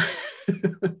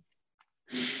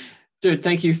 Dude,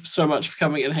 thank you so much for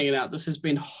coming and hanging out. This has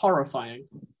been horrifying,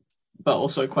 but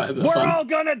also quite a bit of fun. We're all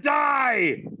gonna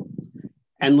die!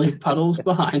 And leave Puddles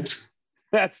behind.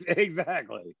 That's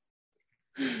exactly.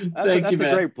 Thank you, man. That's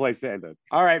a great place to end it.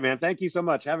 All right, man. Thank you so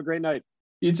much. Have a great night.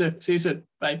 You too. See you soon.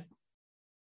 Bye.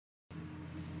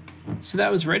 So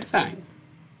that was Red Fang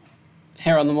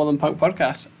here on the More Than Punk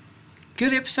podcast.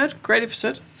 Good episode. Great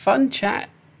episode. Fun chat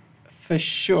for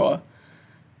sure.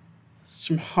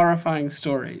 Some horrifying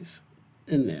stories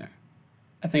in there.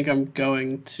 I think I'm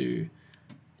going to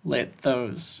let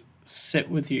those sit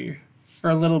with you for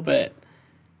a little bit,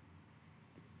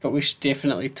 but we should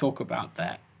definitely talk about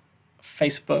that.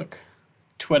 Facebook,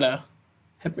 Twitter,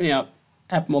 hit me up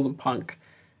at More Than Punk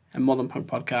and More Than Punk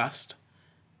podcast.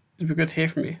 It'd be good to hear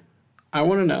from you. I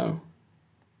want to know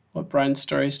what Brian's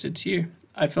stories did to you.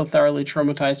 I feel thoroughly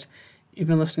traumatized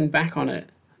even listening back on it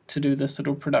to do this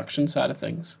little production side of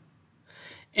things.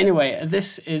 Anyway,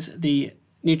 this is the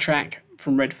new track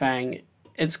from Red Fang.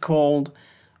 It's called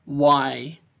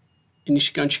Why, and you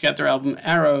should go and check out their album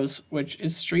Arrows, which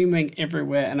is streaming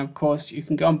everywhere, and of course you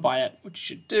can go and buy it, which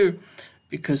you should do,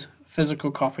 because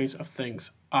physical copies of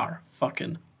things are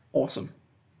fucking awesome.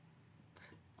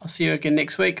 I'll see you again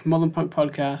next week. More Than Punk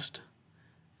podcast.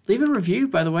 Leave a review,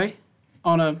 by the way,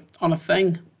 on a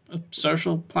thing, a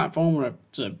social platform or a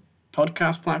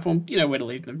podcast platform. You know where to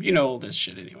leave them. You know all this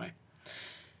shit anyway.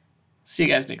 See you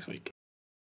guys next week.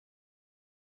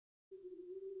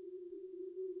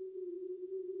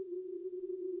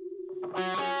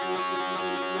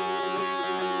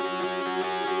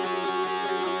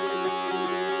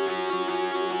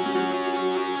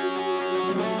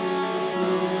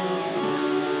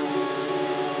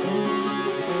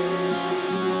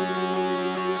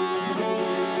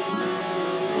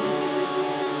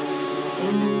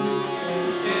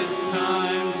 It's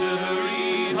time to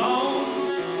hurry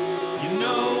home. You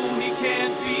know he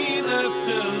can't be left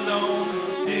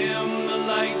alone. Dim the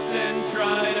lights and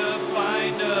try to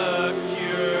find a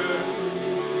cure.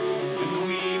 And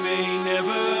we may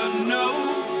never know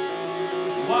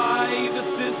why the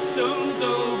system's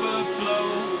over.